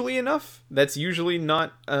that's usually enough. That's usually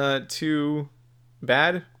not too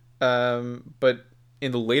bad, but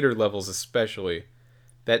in the later levels especially,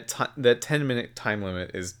 that 10-minute time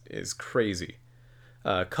limit is crazy.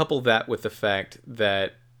 Couple that with the fact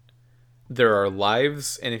that there are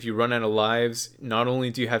lives, and if you run out of lives, not only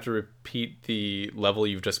do you have to repeat the level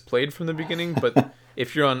you've just played from the beginning, but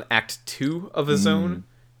if you're on Act 2 of a zone,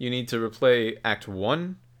 you need to replay Act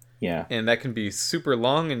 1. Yeah. And that can be super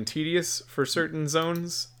long and tedious for certain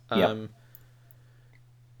zones.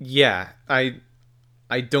 Yeah, I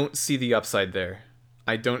don't see the upside there.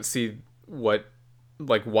 I don't see why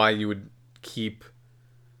you would keep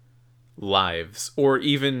lives, or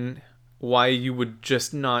even why you would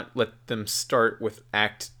just not let them start with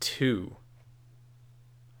Act 2.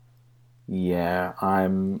 Yeah,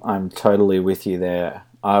 I'm totally with you there.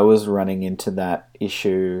 I was running into that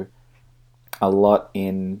issue a lot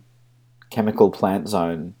in Chemical Plant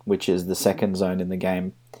Zone, which is the second zone in the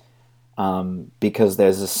game, because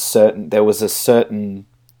there was a certain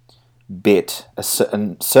bit, a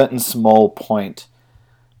certain small point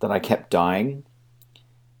that I kept dying,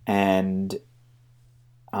 and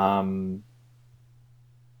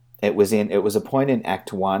it was a point in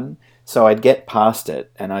Act 1, so I'd get past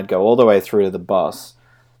it and I'd go all the way through to the boss.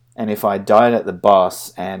 And if I died at the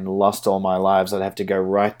boss and lost all my lives, I'd have to go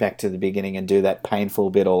right back to the beginning and do that painful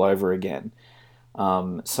bit all over again.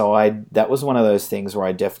 That was one of those things where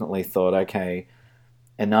I definitely thought, okay,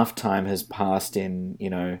 enough time has passed in,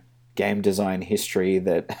 game design history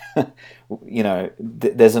that,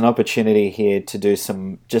 there's an opportunity here to do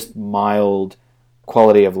some just mild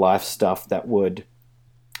quality of life stuff that would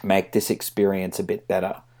make this experience a bit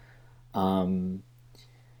better.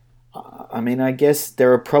 I guess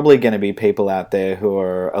there are probably going to be people out there who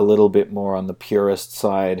are a little bit more on the purist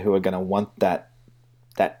side, who are going to want that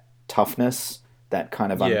toughness, that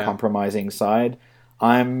kind of uncompromising side.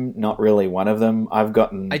 I'm not really one of them. I've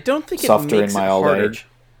gotten softer in my old age.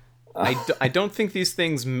 I don't think these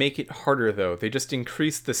things make it harder, though. They just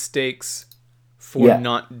increase the stakes for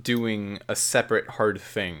not doing a separate hard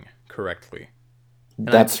thing correctly. And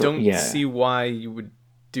I don't see why you would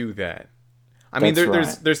do that.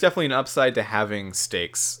 There's definitely an upside to having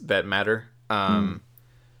stakes that matter.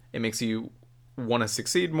 It makes you want to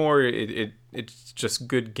succeed more. It's just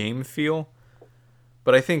good game feel.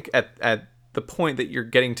 But I think at the point that you're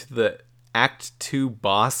getting to the Act 2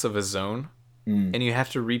 boss of a zone, and you have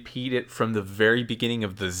to repeat it from the very beginning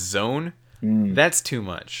of the zone, that's too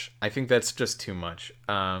much. I think that's just too much.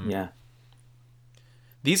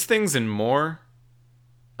 These things and more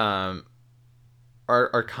are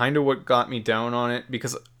kind of what got me down on it,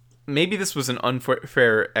 because maybe this was an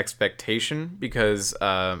unfair expectation, because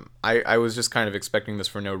I was just kind of expecting this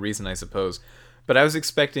for no reason, I suppose. But I was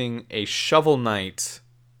expecting a Shovel Knight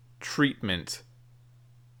treatment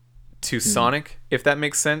to Sonic, if that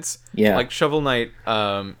makes sense. Yeah. Like Shovel Knight,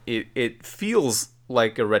 it feels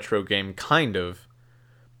like a retro game, kind of,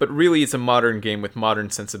 but really it's a modern game with modern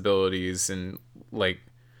sensibilities, and like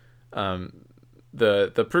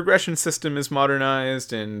the progression system is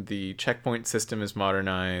modernized, and the checkpoint system is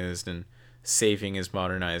modernized, and saving is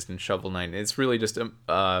modernized in Shovel Knight. It's really just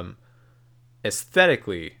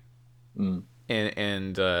aesthetically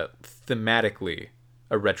and thematically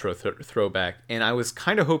a retro throwback, and I was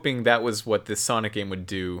kind of hoping that was what this Sonic game would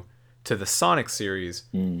do to the Sonic series,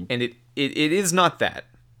 and it is not that.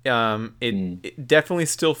 It definitely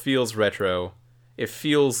still feels retro. It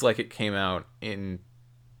feels like it came out in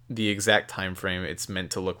the exact time frame it's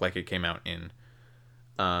meant to look like it came out in,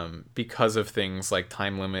 because of things like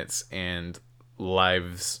time limits and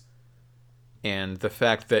lives, and the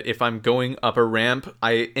fact that if I'm going up a ramp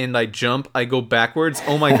I jump, I go backwards.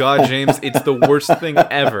 Oh my god, James, it's the worst thing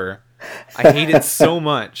ever. I hate it so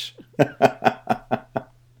much.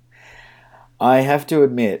 I have to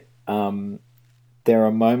admit, there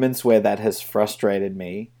are moments where that has frustrated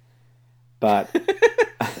me, but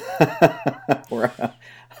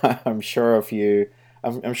I'm sure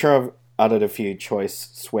I've uttered a few choice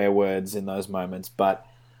swear words in those moments, but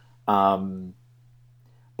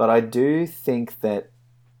I do think that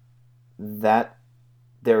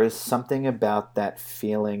there is something about that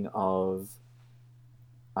feeling of,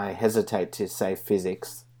 I hesitate to say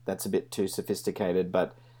physics, that's a bit too sophisticated,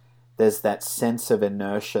 but there's that sense of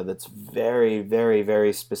inertia that's very, very,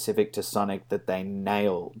 very specific to Sonic that they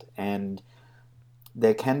nailed, and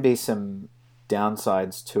there can be some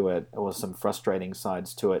downsides to it, or some frustrating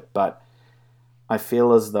sides to it, but I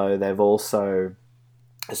feel as though they've also,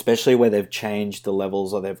 especially where they've changed the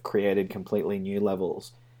levels or they've created completely new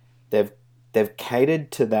levels, they've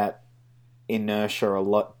catered to that inertia a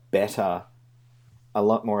lot better, a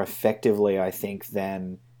lot more effectively, I think,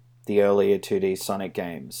 than the earlier 2D Sonic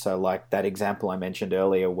games. So like that example I mentioned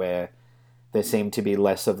earlier, where there seem to be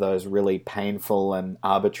less of those really painful and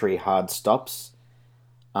arbitrary hard stops.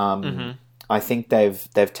 I think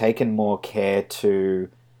they've taken more care to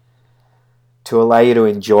allow you to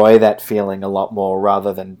enjoy that feeling a lot more,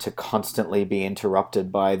 rather than to constantly be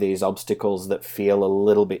interrupted by these obstacles that feel a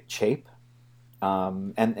little bit cheap.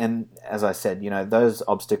 And as I said, those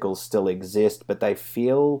obstacles still exist, but they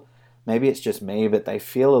feel, maybe it's just me, but they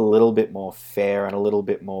feel a little bit more fair and a little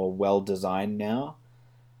bit more well designed now.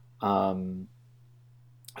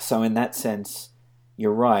 So in that sense,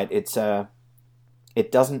 you're right. It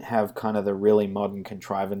doesn't have kind of the really modern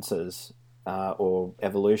contrivances or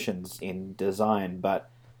evolutions in design, but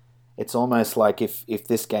it's almost like if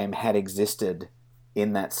this game had existed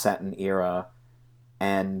in that Saturn era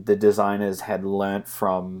and the designers had learnt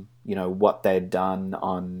from what they'd done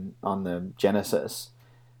on the Genesis,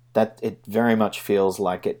 that it very much feels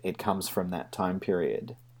like it comes from that time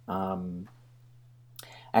period.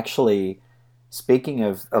 Actually, speaking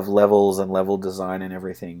of levels and level design and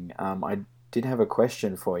everything, I did have a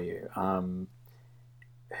question for you.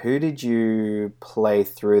 Who did you play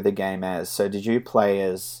through the game as? So did you play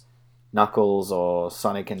as Knuckles or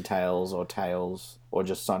Sonic and Tails or Tails or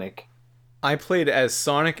just Sonic? I played as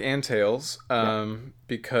Sonic and Tails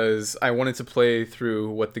because I wanted to play through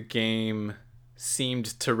what the game seemed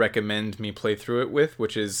to recommend me play through it with,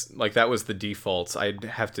 which is, like, that was the default. I'd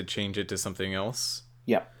have to change it to something else.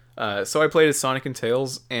 Yeah. So I played as Sonic and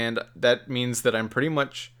Tails, and that means that I'm pretty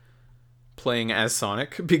much playing as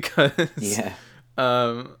Sonic because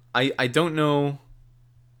I don't know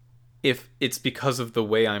if it's because of the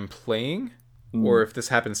way I'm playing or if this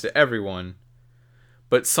happens to everyone,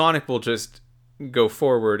 but Sonic will just go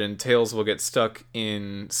forward and Tails will get stuck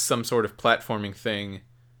in some sort of platforming thing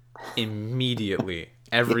immediately,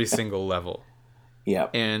 every single level. Yeah.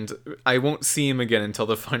 And I won't see him again until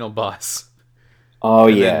the final boss. Oh,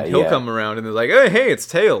 and yeah, then he'll come around and they're like, hey, it's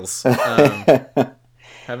Tails.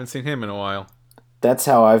 Haven't seen him in a while. That's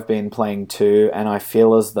how I've been playing too, and I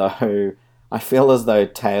feel as though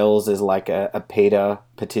Tails is like a PETA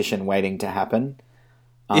petition waiting to happen.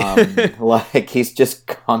 Like he's just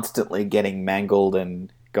constantly getting mangled,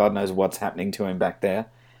 and God knows what's happening to him back there.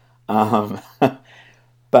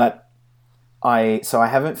 But I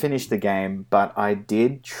haven't finished the game, but I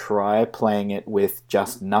did try playing it with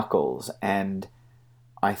just Knuckles, and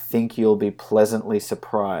I think you'll be pleasantly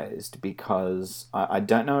surprised because I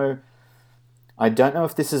don't know. I don't know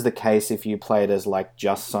if this is the case if you play it as like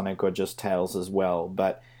just Sonic or just Tails as well,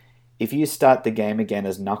 but if you start the game again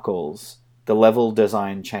as Knuckles, the level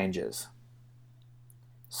design changes.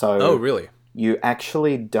 So oh, really? You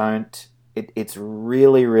actually don't... It's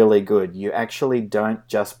really, really good. You actually don't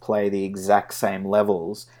just play the exact same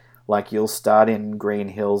levels. Like, you'll start in Green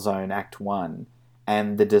Hill Zone Act 1,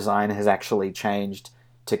 and the design has actually changed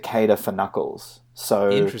to cater for Knuckles. So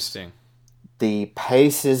interesting. The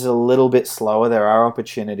pace is a little bit slower. There are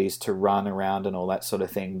opportunities to run around and all that sort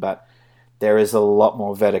of thing, but there is a lot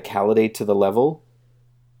more verticality to the level.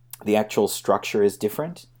 The actual structure is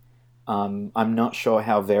different. I'm not sure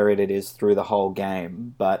how varied it is through the whole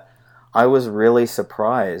game, but I was really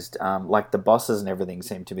surprised. Like, the bosses and everything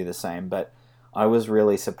seem to be the same, but I was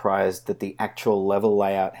really surprised that the actual level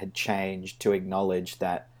layout had changed to acknowledge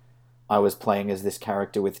that I was playing as this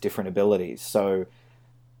character with different abilities. So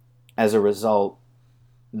as a result,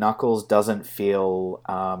 Knuckles doesn't feel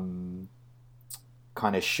kind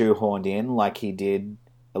of shoehorned in like he did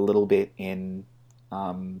a little bit in...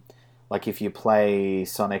 like if you play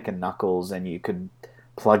Sonic and Knuckles and you could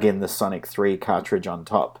plug in the Sonic 3 cartridge on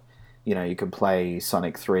top, you could play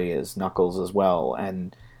Sonic 3 as Knuckles as well.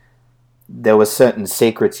 And there were certain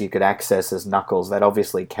secrets you could access as Knuckles that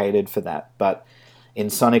obviously catered for that. But in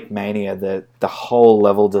Sonic Mania, the whole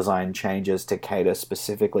level design changes to cater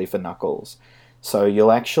specifically for Knuckles. So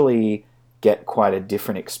you'll actually get quite a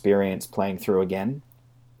different experience playing through again.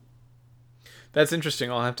 That's interesting.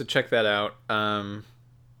 I'll have to check that out.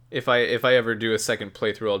 If I ever do a second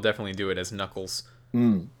playthrough, I'll definitely do it as Knuckles.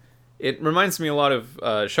 It reminds me a lot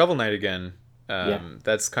of Shovel Knight again.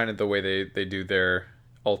 That's kind of the way they do their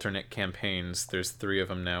alternate campaigns. There's 3 of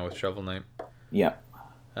them now with Shovel Knight. Yeah.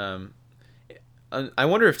 I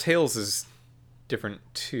wonder if Tails is different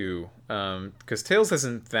too, because Tails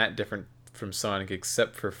isn't that different from Sonic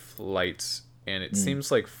except for flight, and it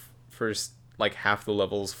seems like for like half the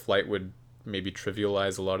levels, flight would maybe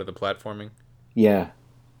trivialize a lot of the platforming. Yeah.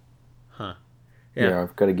 Huh. Yeah,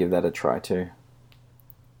 I've got to give that a try too.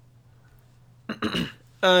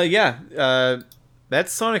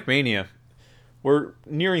 That's Sonic Mania. We're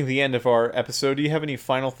nearing the end of our episode. Do you have any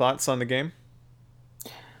final thoughts on the game?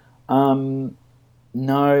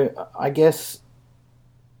 No, I guess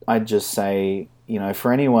I'd just say,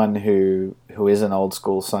 for anyone who is an old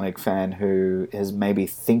school Sonic fan who is maybe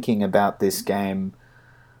thinking about this game,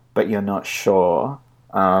 but you're not sure,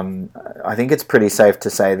 I think it's pretty safe to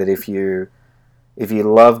say that if you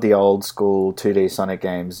love the old school 2D Sonic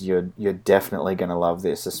games, you're definitely going to love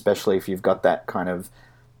this, especially if you've got that kind of,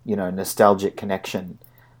 nostalgic connection.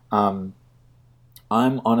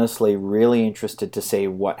 I'm honestly really interested to see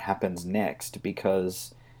what happens next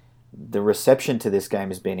because the reception to this game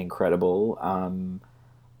has been incredible.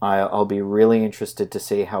 I'll be really interested to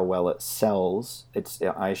see how well it sells.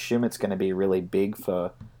 I assume it's going to be really big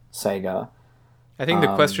for Sega. I think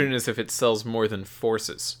the question is if it sells more than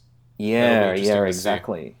Forces. Yeah,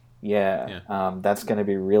 exactly. Yeah, Yeah. that's going to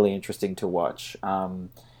be really interesting to watch.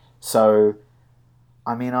 So,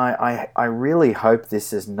 I mean, I really hope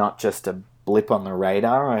this is not just a blip on the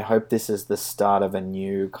radar. I hope this is the start of a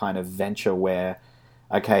new kind of venture where,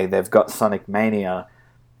 okay, they've got Sonic Mania,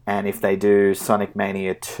 and if they do Sonic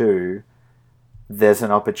Mania 2, there's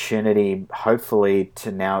an opportunity, hopefully,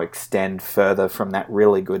 to now extend further from that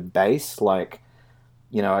really good base. Like,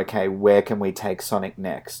 okay, where can we take Sonic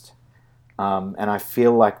next? And I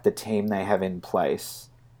feel like the team they have in place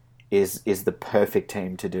is the perfect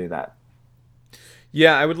team to do that.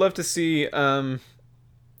 Yeah, I would love to see. I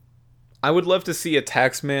would love to see a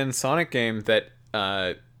Taxman Sonic game that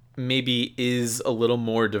maybe is a little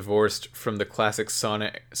more divorced from the classic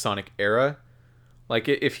Sonic era. Like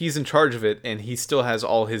if he's in charge of it and he still has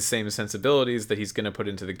all his same sensibilities that he's going to put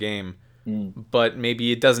into the game, but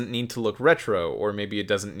maybe it doesn't need to look retro, or maybe it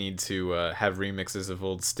doesn't need to have remixes of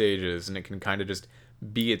old stages, and it can kind of just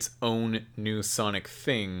be its own new Sonic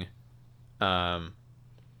thing. Um,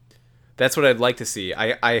 that's what I'd like to see.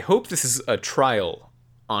 I hope this is a trial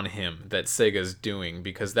on him that Sega's doing,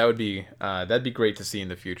 because that'd be great to see in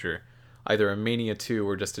the future. Either a Mania 2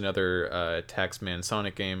 or just another Taxman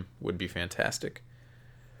Sonic game would be fantastic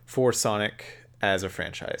for Sonic as a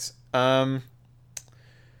franchise.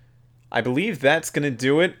 I believe that's going to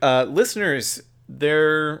do it. Listeners,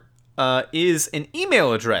 there is an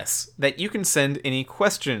email address that you can send any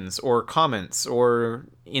questions or comments or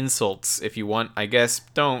insults if you want. I guess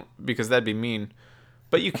don't, because that'd be mean.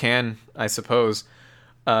 But you can, I suppose.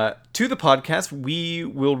 To the podcast, we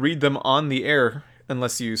will read them on the air,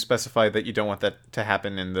 unless you specify that you don't want that to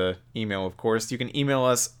happen in the email, of course. You can email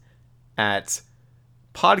us at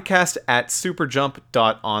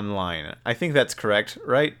podcast@superjump.online. I think that's correct,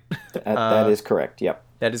 right? That is correct. Yep.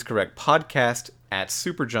 That is correct.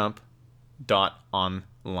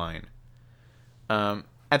 Podcast@superjump.online.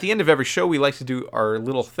 At the end of every show, we like to do our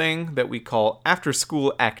little thing that we call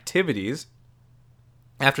after-school activities.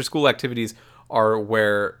 After-school activities are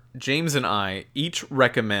where James and I each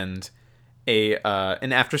recommend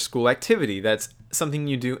an after-school activity. That's something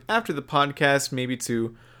you do after the podcast, maybe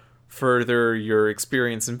to further your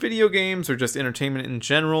experience in video games or just entertainment in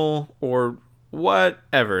general or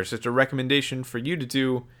whatever. It's just a recommendation for you to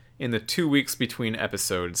do in the 2 weeks between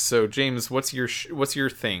episodes. So James, what's your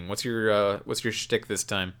thing? What's your shtick this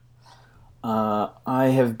time?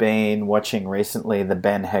 I have been watching recently the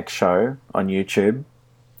Ben Heck Show on YouTube.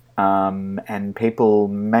 And people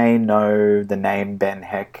may know the name Ben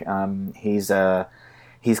Heck. He's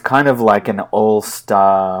kind of like an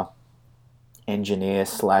all-star engineer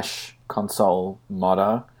 / console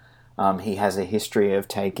modder. He has a history of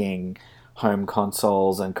taking home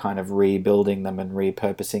consoles and kind of rebuilding them and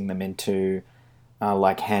repurposing them into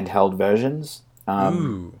like handheld versions.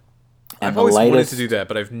 Ooh. And I've always wanted to do that,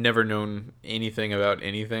 but I've never known anything about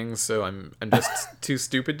anything, so I'm just too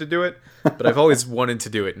stupid to do it. But I've always wanted to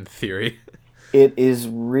do it in theory. It is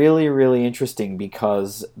really, really interesting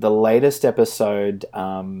because the latest episode,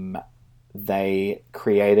 they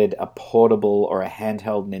created a portable or a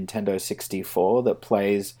handheld Nintendo 64 that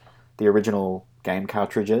plays the original game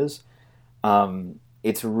cartridges.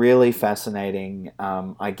 It's really fascinating.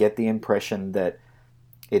 I get the impression that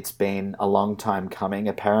it's been a long time coming.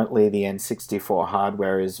 Apparently, the N64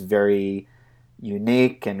 hardware is very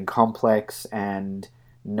unique and complex, and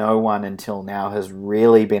no one until now has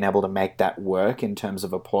really been able to make that work in terms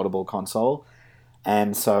of a portable console.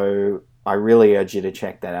 And so I really urge you to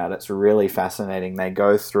check that out. It's really fascinating. They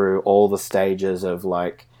go through all the stages of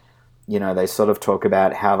they sort of talk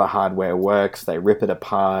about how the hardware works. They rip it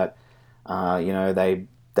apart.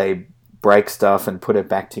 They break stuff and put it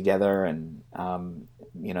back together, and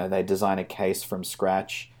they design a case from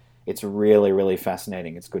scratch. It's really, really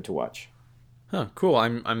fascinating. It's good to watch. Huh, cool.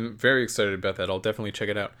 I'm very excited about that. I'll definitely check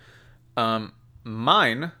it out.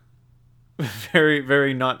 Mine, very,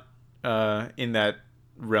 very not in that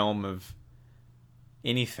realm of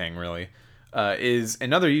anything, really, is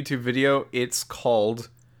another YouTube video. It's called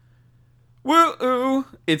Woo-oo!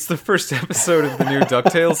 It's the first episode of the new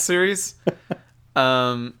DuckTales series.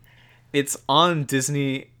 It's on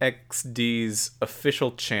Disney XD's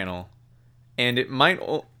official channel, and it might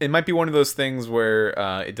be one of those things where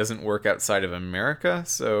it doesn't work outside of America,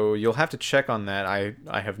 so you'll have to check on that.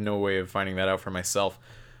 I have no way of finding that out for myself.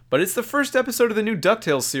 But it's the first episode of the new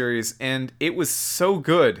DuckTales series, and it was so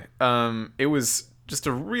good. It was just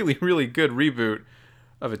a really, really good reboot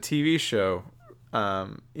of a TV show.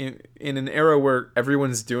 In an era where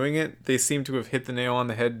everyone's doing it, they seem to have hit the nail on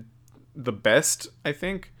the head the best, I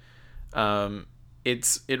think.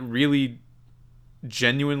 It really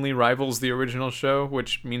genuinely rivals the original show,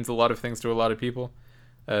 which means a lot of things to a lot of people.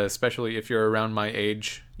 especially if you're around my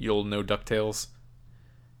age. You'll know DuckTales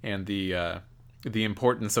and the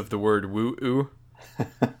importance of the word woo-oo.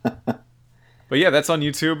 But yeah, that's on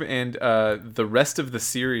YouTube, and the rest of the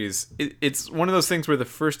series, it's one of those things where the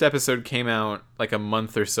first episode came out like a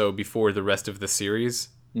month or so before the rest of the series.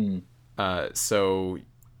 So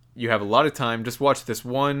you have a lot of time. Just watch this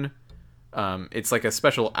one. It's like a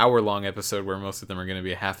special hour-long episode where most of them are going to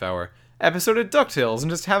be a half-hour episode of DuckTales, and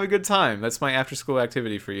just have a good time. That's my after-school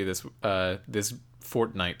activity for you this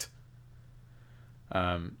fortnight.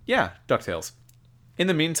 Yeah, DuckTales. In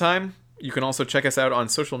the meantime, you can also check us out on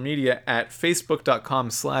social media at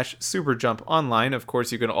facebook.com/superjumponline. Of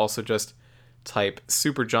course, you can also just type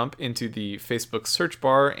Superjump into the Facebook search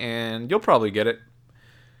bar, and you'll probably get it.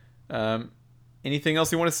 Anything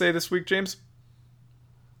else you want to say this week, James?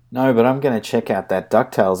 No, but I'm going to check out that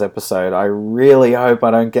DuckTales episode. I really hope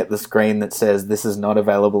I don't get the screen that says this is not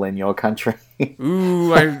available in your country.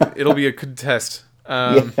 Ooh, it'll be a good test.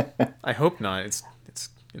 Yeah. I hope not. It's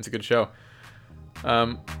a good show.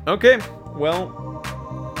 Okay, well,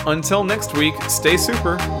 until next week, stay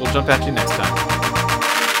super. We'll jump at you next time.